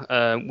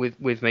familiar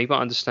with me, but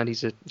I understand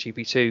he's a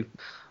GP2.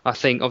 I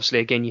think obviously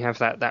again you have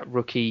that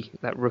rookie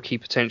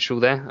potential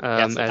there.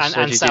 And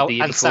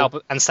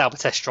Sauber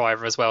test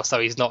driver as well,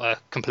 so he's not a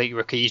complete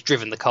rookie. He's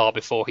driven the car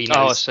before. He knows.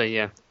 Oh, I see.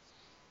 Yeah.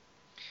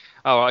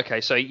 Oh, okay.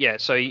 So yeah,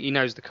 so he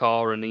knows the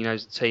car and he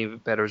knows the team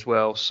better as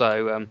well.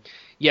 So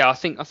yeah, I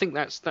think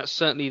that's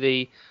certainly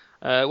the.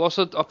 Whilst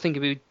I think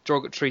it'd be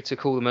derogatory to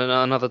call them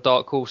another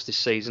dark horse this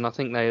season, I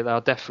think they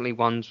are definitely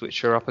ones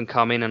which are up and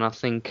coming, and I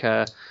think.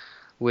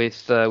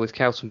 With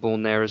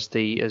Kaltenborn there as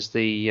the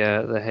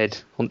head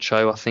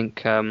honcho, I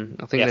think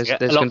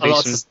there's going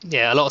to be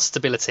a lot of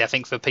stability. I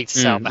think for Peter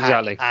Sauber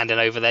handing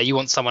over there, you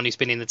want someone who's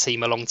been in the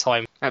team a long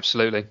time.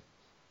 Absolutely.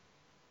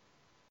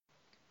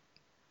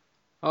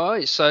 All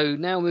right, so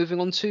now moving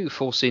on to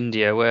Force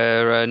India,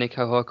 where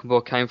Nico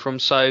Hülkenberg came from.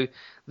 So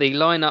the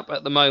lineup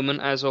at the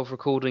moment, as of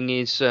recording,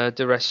 is Di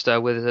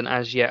Resta with an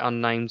as yet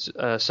unnamed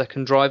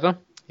second driver.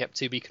 Yep,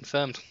 to be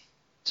confirmed.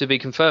 To be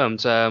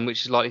confirmed,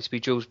 which is likely to be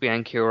Jules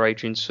Bianchi or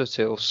Adrian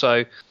Sutil.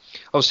 So,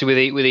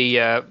 obviously, with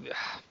the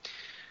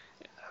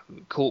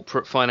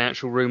corporate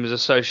financial rumours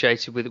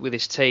associated with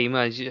this team,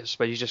 I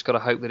suppose you just got to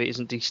hope that it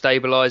isn't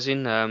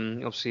destabilising.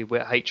 Obviously,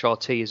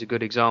 HRT is a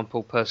good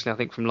example, personally, I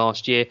think, from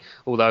last year,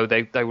 although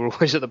they were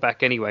always at the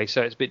back anyway,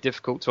 so it's a bit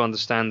difficult to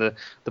understand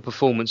the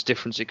performance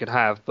difference it could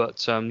have.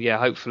 But, yeah,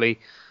 hopefully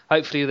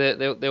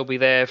they'll be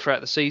there throughout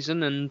the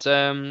season, and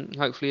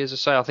hopefully, as I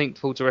say, I think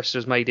Paul Di Resta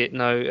has made it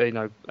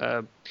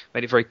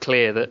made it very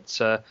clear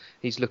that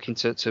he's looking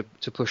to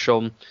push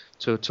on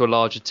to a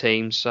larger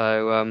team.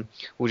 So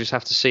we'll just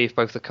have to see if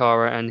both the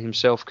car and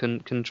himself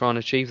can try and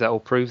achieve that or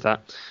prove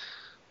that.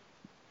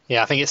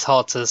 Yeah, I think it's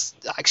hard to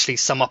actually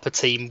sum up a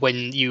team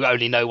when you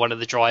only know one of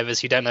the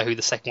drivers. You don't know who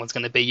the second one's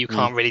going to be. You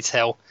can't really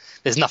tell.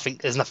 There's nothing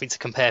to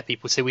compare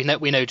people to. We know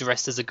Di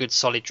Resta's a good,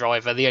 solid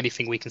driver. The only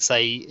thing we can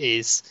say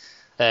is.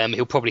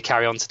 He'll probably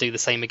carry on to do the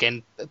same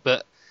again,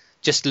 but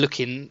just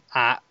looking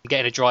at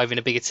getting a drive in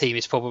a bigger team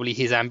is probably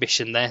his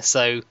ambition there.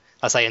 So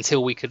I say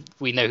until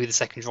we know who the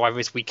second driver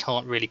is, we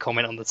can't really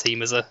comment on the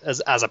team as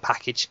a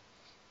package.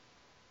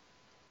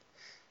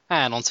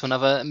 And on to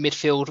another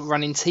midfield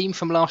running team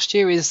from last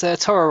year is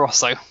Toro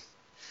Rosso.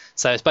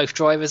 So it's both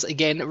drivers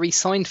again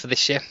re-signed for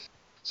this year.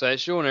 So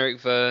it's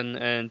Jean-Eric Vergne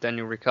and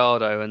Daniel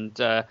Ricciardo, and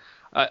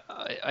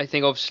I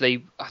think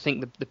obviously,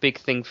 the big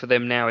thing for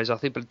them now is I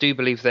do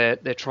believe they're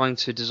trying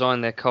to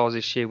design their cars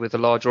this year with a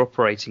larger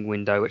operating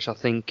window, which I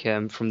think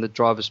from the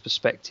drivers'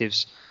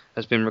 perspectives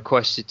has been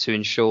requested to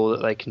ensure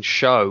that they can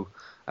show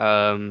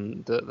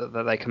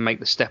that they can make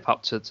the step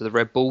up to the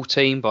Red Bull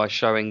team by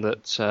showing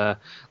that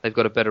they've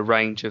got a better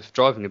range of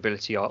driving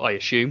ability. I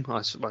assume.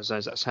 I suppose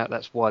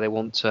that's why they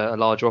want a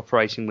larger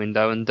operating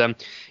window. And I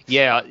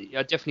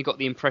definitely got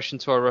the impression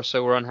Toro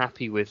Rosso were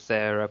unhappy with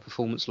their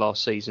performance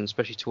last season,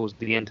 especially towards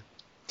the end.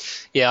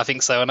 Yeah, I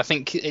think so, and I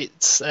think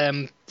it's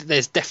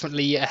there's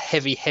definitely a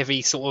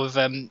heavy sort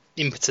of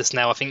impetus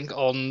now, I think,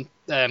 on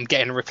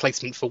getting a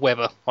replacement for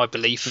Webber, I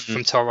believe,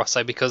 from Toro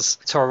Rosso, because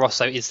Toro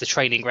Rosso is the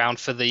training ground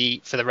for the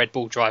Red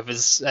Bull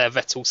drivers.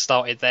 Vettel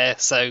started there,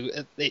 so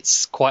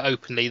it's quite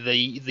openly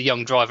the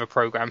young driver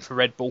program for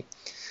Red Bull,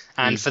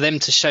 and for them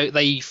to show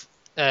they've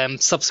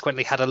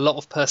subsequently had a lot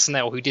of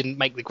personnel who didn't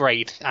make the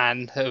grade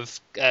and have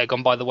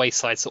gone by the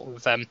wayside,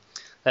 sort of.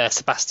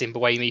 Sebastian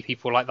Buemi,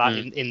 people like that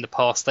in the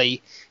past,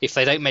 if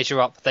they don't measure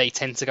up, they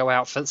tend to go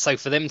out. So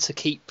for them to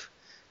keep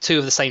two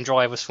of the same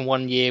drivers from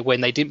one year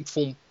when they didn't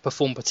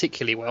perform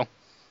particularly well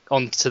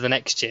on to the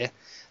next year,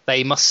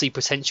 they must see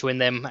potential in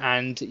them,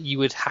 and you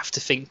would have to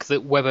think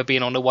that Webber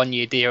being on a 1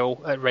 year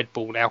deal at Red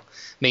Bull now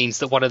means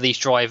that one of these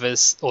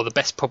drivers, or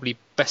the probably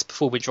best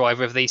performing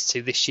driver of these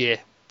two this year,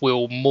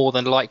 will more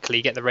than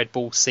likely get the Red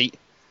Bull seat.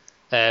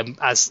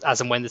 As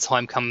and when the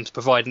time comes,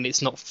 providing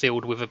it's not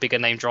filled with a bigger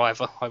name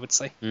driver, I would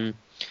say. And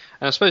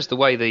I suppose the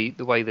way the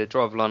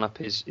driver lineup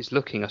is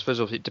looking, I suppose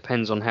obviously it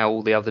depends on how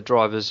all the other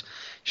drivers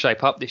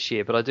shape up this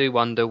year. But I do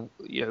wonder,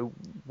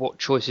 what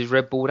choices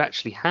Red Bull would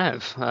actually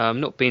have.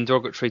 Not being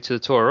derogatory to the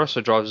Toro Rosso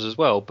drivers as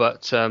well,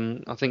 but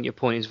I think your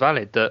point is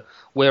valid. That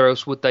where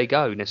else would they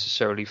go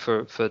necessarily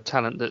for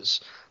talent that's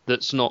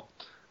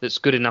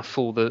good enough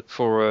for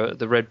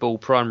the Red Bull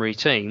primary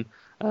team.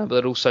 But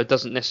it also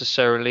doesn't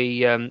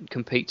necessarily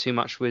compete too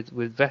much with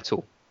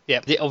Vettel.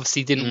 Yeah, it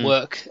obviously didn't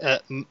work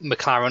at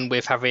McLaren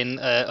with having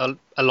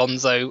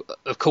Alonso.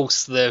 Of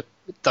course, the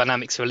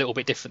dynamics are a little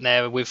bit different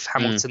there with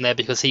Hamilton there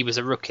because he was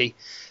a rookie.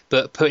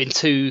 But putting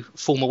two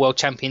former world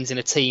champions in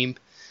a team,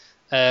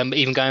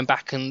 even going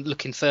back and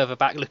looking further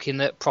back, looking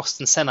at Prost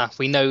and Senna,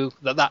 we know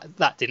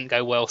that didn't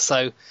go well.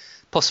 So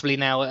possibly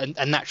now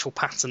a natural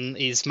pattern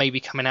is maybe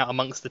coming out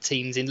amongst the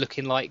teams in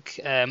looking like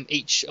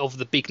each of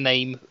the big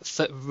name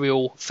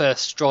real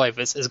first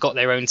drivers has got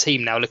their own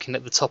team now, looking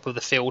at the top of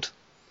the field.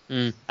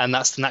 And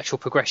that's the natural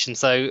progression.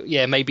 So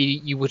yeah, maybe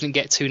you wouldn't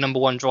get two number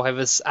one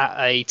drivers at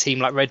a team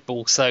like Red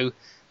Bull, so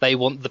they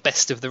want the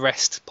best of the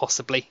rest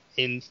possibly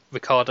in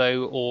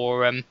Ricciardo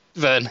or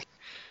Verne.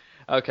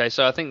 Okay,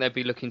 so I think they'd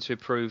be looking to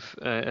improve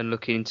and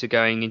looking into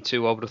going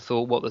into, I would have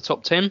thought, the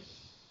top 10?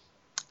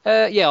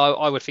 Yeah,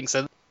 I would think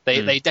so.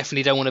 They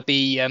definitely don't want to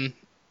be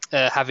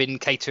having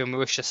Cater and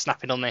Marussia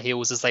snapping on their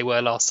heels as they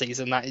were last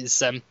season. That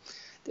is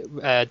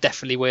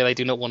definitely where they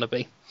do not want to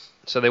be.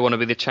 So they want to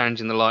be the challenge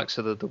in the likes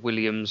of the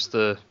Williams,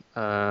 the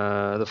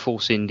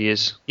Force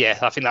Indias. Yeah,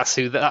 I think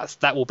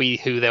that will be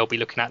who they'll be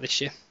looking at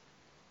this year.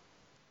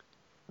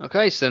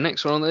 Okay, so the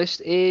next one on the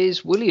list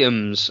is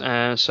Williams.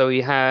 So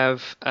we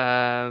have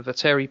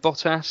Valtteri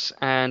Bottas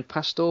and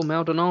Pastor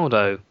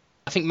Maldonado.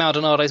 I think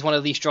Maldonado is one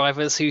of these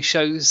drivers who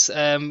shows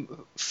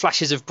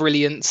flashes of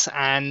brilliance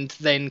and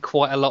then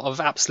quite a lot of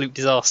absolute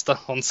disaster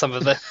on some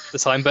of the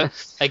time. But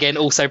again,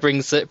 also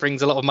brings a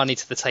lot of money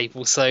to the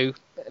table. So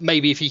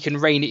maybe if you can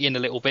rein it in a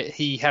little bit,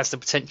 he has the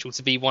potential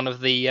to be one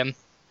of the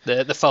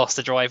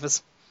faster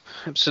drivers.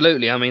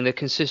 Absolutely. I mean, the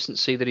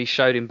consistency that he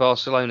showed in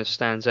Barcelona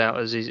stands out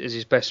as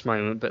his best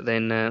moment. But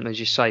then, as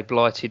you say,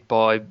 blighted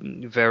by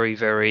very,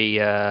 very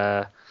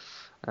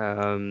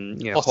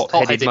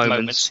hot-headed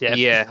moments.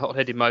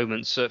 Hot-headed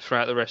moments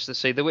throughout the rest of the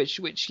season, which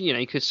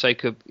you could say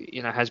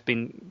has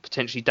been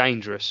potentially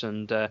dangerous.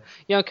 And so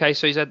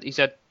he's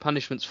had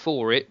punishments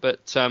for it,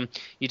 but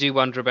you do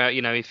wonder about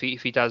if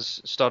he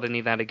does start any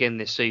of that again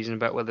this season,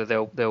 about whether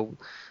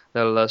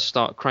they'll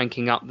start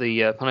cranking up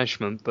the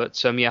punishment. But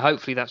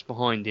hopefully that's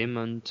behind him.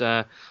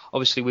 And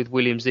obviously with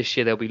Williams this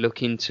year, they'll be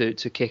looking to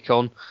kick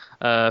on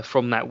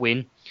from that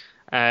win.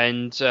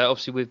 And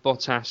obviously with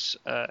Bottas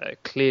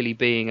clearly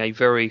being a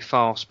very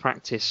fast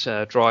practice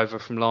driver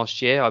from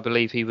last year, I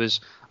believe he was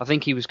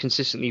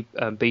consistently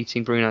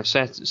beating Bruno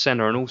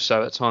Senna and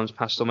also at times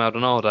Pastor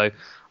Maldonado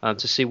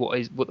to see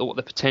what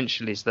the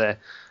potential is there.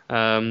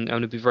 And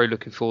I'll be very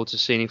looking forward to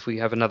seeing if we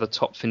have another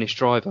top finish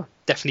driver.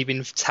 Definitely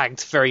been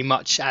tagged very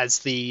much as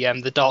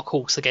the dark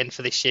horse again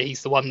for this year.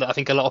 He's the one that I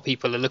think a lot of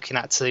people are looking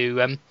at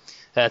to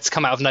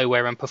come out of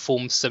nowhere and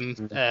perform some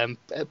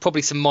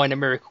probably some minor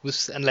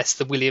miracles, unless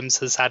the Williams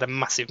has had a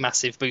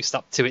massive boost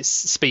up to its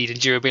speed and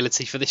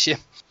durability for this year.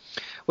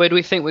 Where do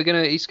we think the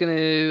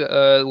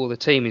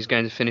team is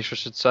going to finish, I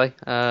should say,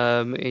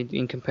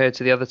 in compared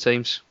to the other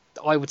teams?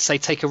 I would say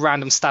take a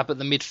random stab at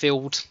the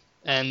midfield,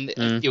 and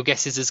your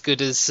guess is as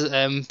good as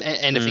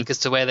anything as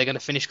to where they're going to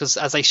finish, because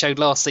as they showed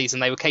last season,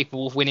 they were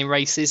capable of winning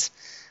races.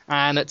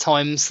 And at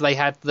times they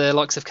had the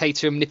likes of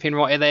Caterham nipping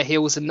right at their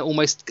heels and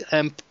almost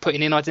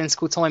putting in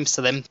identical times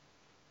to them.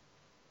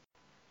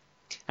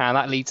 And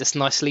that leads us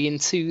nicely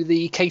into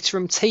the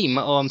Caterham team.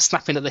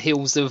 Snapping at the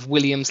heels of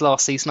Williams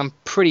last season, I'm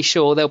pretty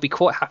sure they'll be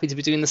quite happy to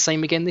be doing the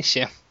same again this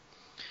year.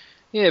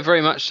 Yeah,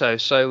 very much so.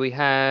 So we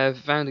have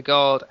Van der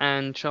Garde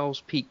and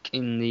Charles Peake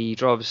in the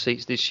driver's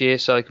seats this year,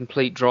 so a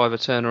complete driver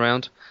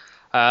turnaround.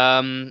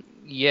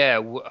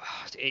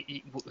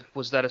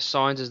 Was that a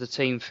sign? Does the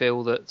team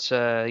feel that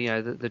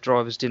the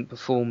drivers didn't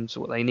perform to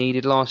what they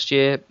needed last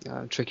year?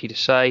 Tricky to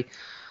say.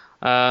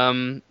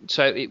 So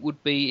it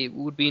would be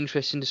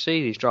interesting to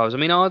see these drivers. I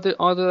mean, are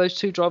those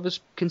two drivers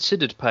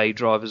considered paid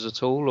drivers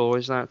at all, or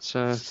is that?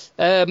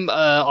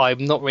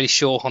 I'm not really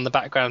sure on the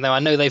background now. I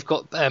know they've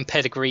got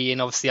pedigree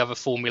in obviously other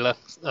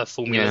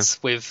formulas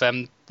with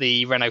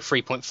the Renault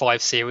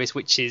 3.5 series,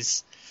 which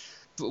is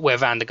where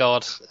Van der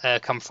Garde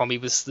come from. He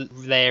was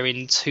there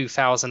in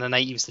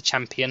 2008. He was the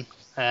champion,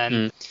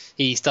 and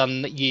he's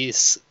done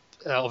years.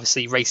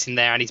 Obviously racing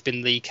there, and he's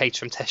been the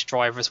Caterham test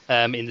driver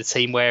in the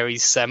team, where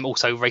he's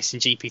also racing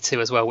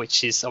GP2 as well,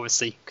 which is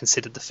obviously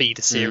considered the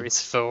feeder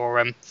series for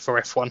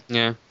F1.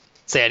 Yeah.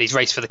 So yeah, he's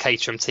raced for the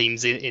Caterham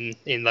teams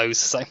in those.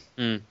 So.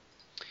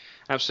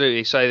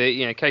 Absolutely. So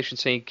the Caterham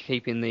team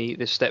keeping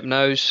the step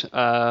nose,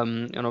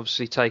 and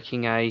obviously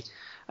taking a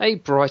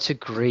brighter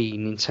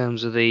green in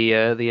terms of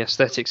the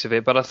aesthetics of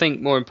it. But I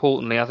think more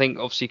importantly,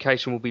 obviously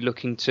Caterham will be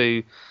looking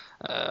to.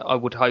 I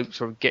would hope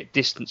to get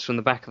distance from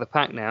the back of the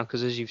pack now,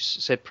 because as you've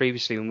said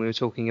previously when we were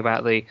talking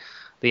about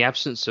the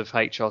absence of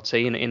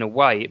HRT, in a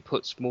way it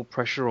puts more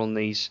pressure on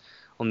these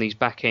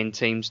back end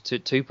teams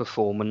to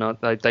perform, and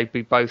they'd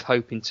be both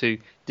hoping to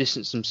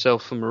distance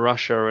themselves from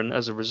Russia, and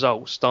as a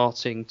result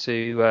starting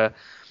to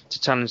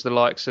challenge the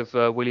likes of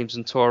Williams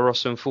and Toro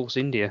Rosso and Force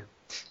India.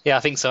 Yeah, I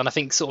think so, and I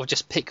think sort of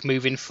just Pick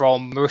moving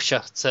from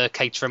Marussia to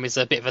Caterham is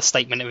a bit of a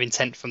statement of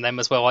intent from them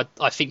as well.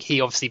 I think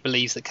he obviously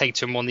believes that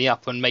Caterham on the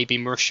up, and maybe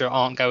Marussia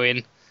aren't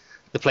going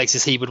the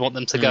places he would want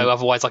them to go.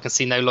 Otherwise, I can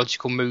see no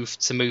logical move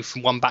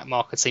from one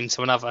backmarker team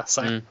to another.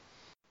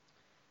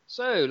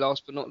 So,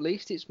 last but not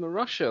least, it's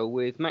Marussia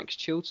with Max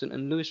Chilton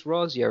and Luis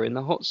Razio in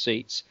the hot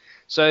seats.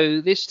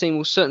 So this team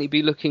will certainly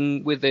be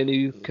looking, with their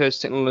new KERS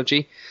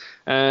technology,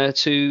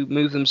 to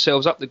move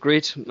themselves up the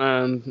grid.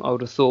 I would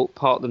have thought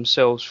part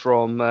themselves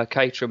from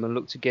Caterham and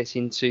look to get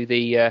into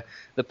the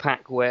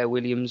pack where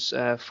Williams,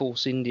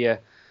 Force India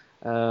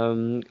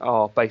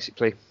are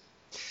basically.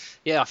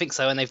 Yeah, I think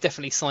so, and they've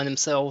definitely signed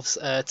themselves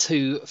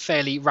two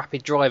fairly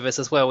rapid drivers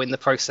as well in the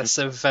process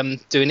of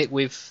doing it,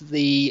 with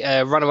the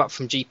runner-up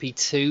from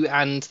GP2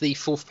 and the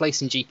fourth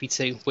place in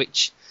GP2,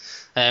 which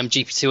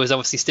GP2 is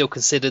obviously still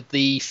considered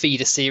the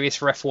feeder series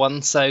for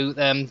F1, so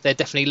they're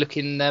definitely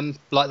looking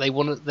like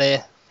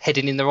they're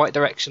heading in the right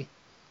direction.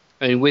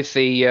 I mean, with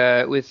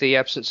the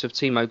absence of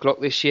Timo Glock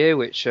this year,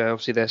 which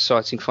obviously they're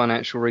citing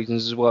financial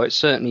reasons as well, it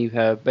certainly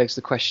begs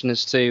the question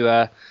as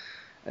to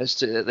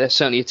they're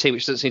certainly a team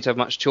which doesn't seem to have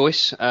much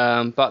choice,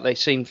 but they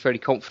seem fairly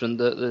confident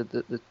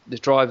that the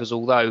drivers,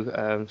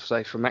 although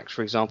say for Max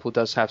for example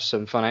does have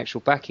some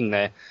financial backing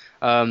there,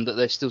 that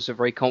they're still so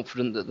very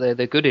confident that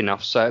they're good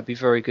enough. So it'd be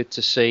very good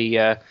to see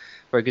how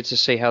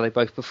they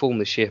both perform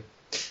this year.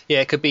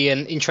 Yeah, it could be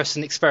an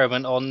interesting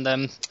experiment on,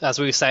 as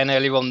we were saying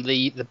earlier, on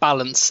the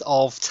balance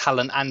of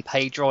talent and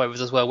paid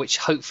drivers as well, which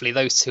hopefully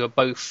those two are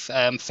both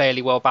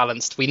fairly well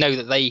balanced. We know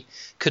that they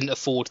couldn't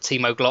afford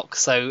Timo Glock,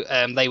 so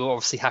they were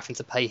obviously having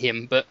to pay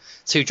him, but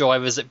two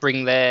drivers that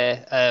bring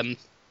their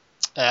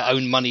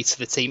own money to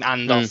the team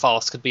and are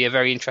fast could be a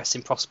very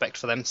interesting prospect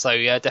for them. So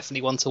yeah,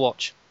 definitely one to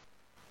watch.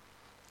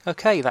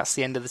 Okay, that's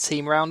the end of the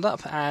team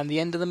roundup and the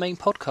end of the main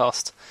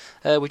podcast.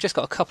 We've just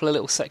got a couple of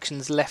little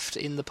sections left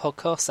in the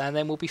podcast, and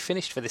then we'll be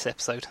finished for this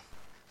episode.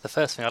 The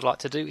first thing I'd like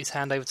to do is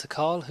hand over to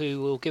Carl,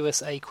 who will give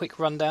us a quick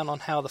rundown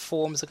on how the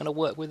forums are going to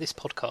work with this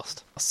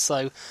podcast.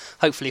 So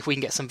hopefully if we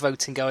can get some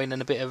voting going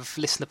and a bit of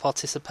listener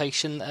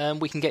participation,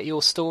 we can get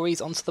your stories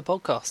onto the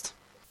podcast.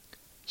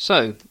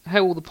 So,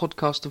 how will the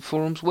podcast and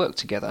forums work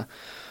together?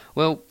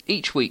 Well,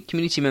 each week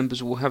community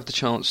members will have the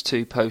chance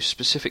to post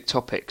specific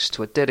topics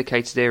to a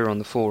dedicated area on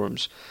the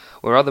forums,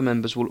 where other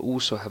members will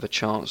also have a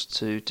chance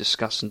to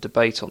discuss and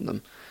debate on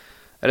them.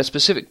 At a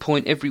specific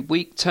point every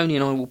week, Tony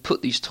and I will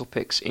put these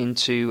topics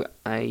into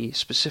a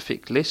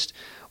specific list,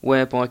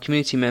 whereby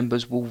community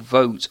members will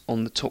vote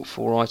on the top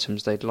 4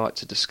 items they'd like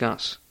to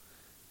discuss.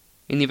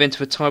 In the event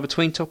of a tie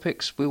between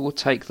topics, we will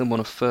take them on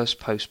a first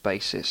post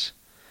basis.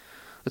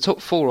 The top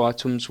 4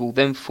 items will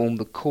then form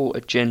the core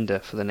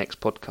agenda for the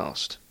next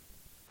podcast.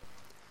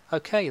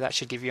 Okay, that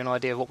should give you an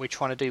idea of what we're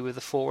trying to do with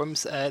the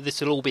forums.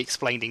 This will all be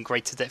explained in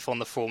greater depth on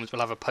the forums.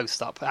 We'll have a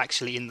post up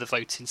actually in the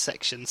voting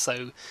section,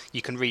 so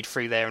you can read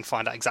through there and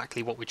find out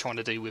exactly what we're trying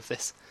to do with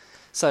this.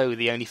 So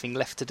the only thing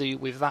left to do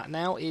with that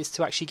now is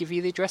to actually give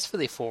you the address for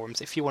the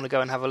forums. If you want to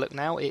go and have a look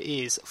now, it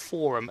is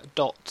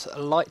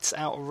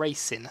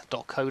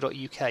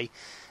forum.lightsoutracing.co.uk.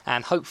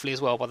 And hopefully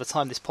as well, by the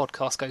time this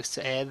podcast goes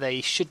to air,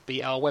 they should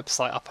be our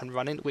website up and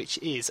running, which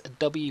is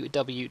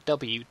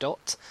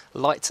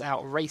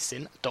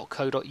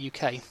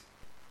www.lightsoutracing.co.uk.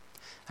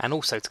 And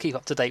also, to keep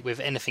up to date with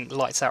anything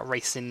Lights Out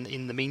Racing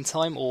in the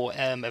meantime, or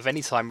of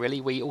any time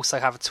really, we also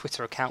have a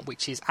Twitter account,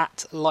 which is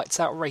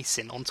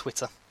 @LightsOutRacing on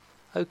Twitter.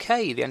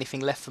 Okay, the only thing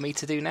left for me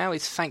to do now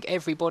is thank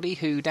everybody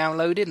who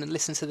downloaded and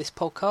listened to this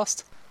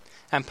podcast.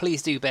 And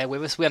please do bear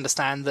with us. We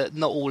understand that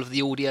not all of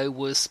the audio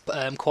was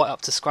quite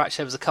up to scratch.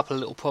 There was a couple of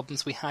little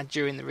problems we had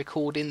during the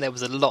recording. There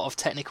was a lot of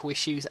technical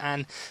issues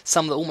and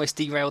some that almost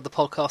derailed the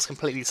podcast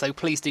completely. So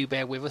please do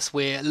bear with us.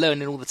 We're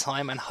learning all the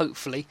time, and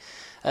hopefully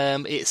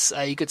it's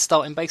a good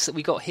starting base that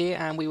we got here,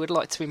 and we would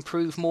like to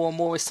improve more and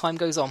more as time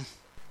goes on.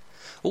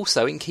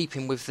 Also, in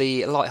keeping with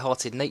the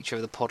light-hearted nature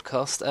of the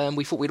podcast,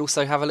 we thought we'd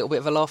also have a little bit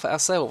of a laugh at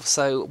ourselves.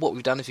 So what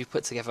we've done is we've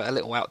put together a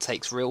little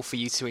outtakes reel for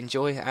you to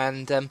enjoy,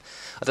 and I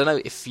don't know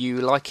if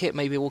you like it,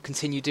 maybe we'll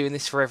continue doing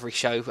this for every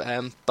show,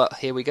 but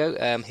here we go,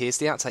 here's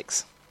the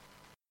outtakes.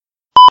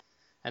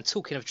 And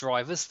talking of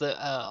drivers that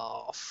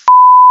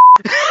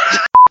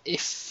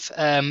if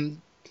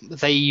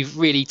they've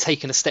really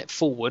taken a step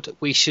forward,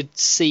 we should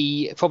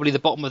see probably the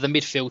bottom of the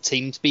midfield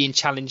teams being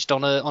challenged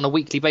on a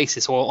weekly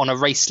basis or on a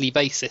racely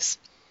basis.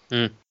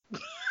 Mm.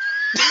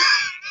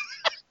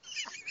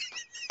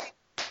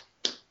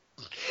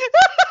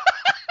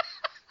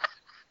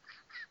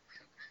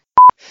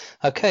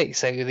 Okay,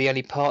 so the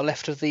only part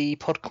left of the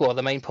podcast,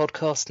 the main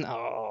podcast.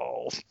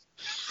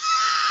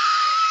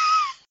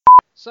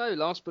 So,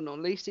 last but not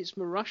least, it's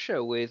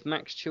Marussia with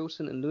Max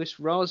Chilton and Luis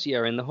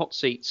Razia in the hot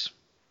seats.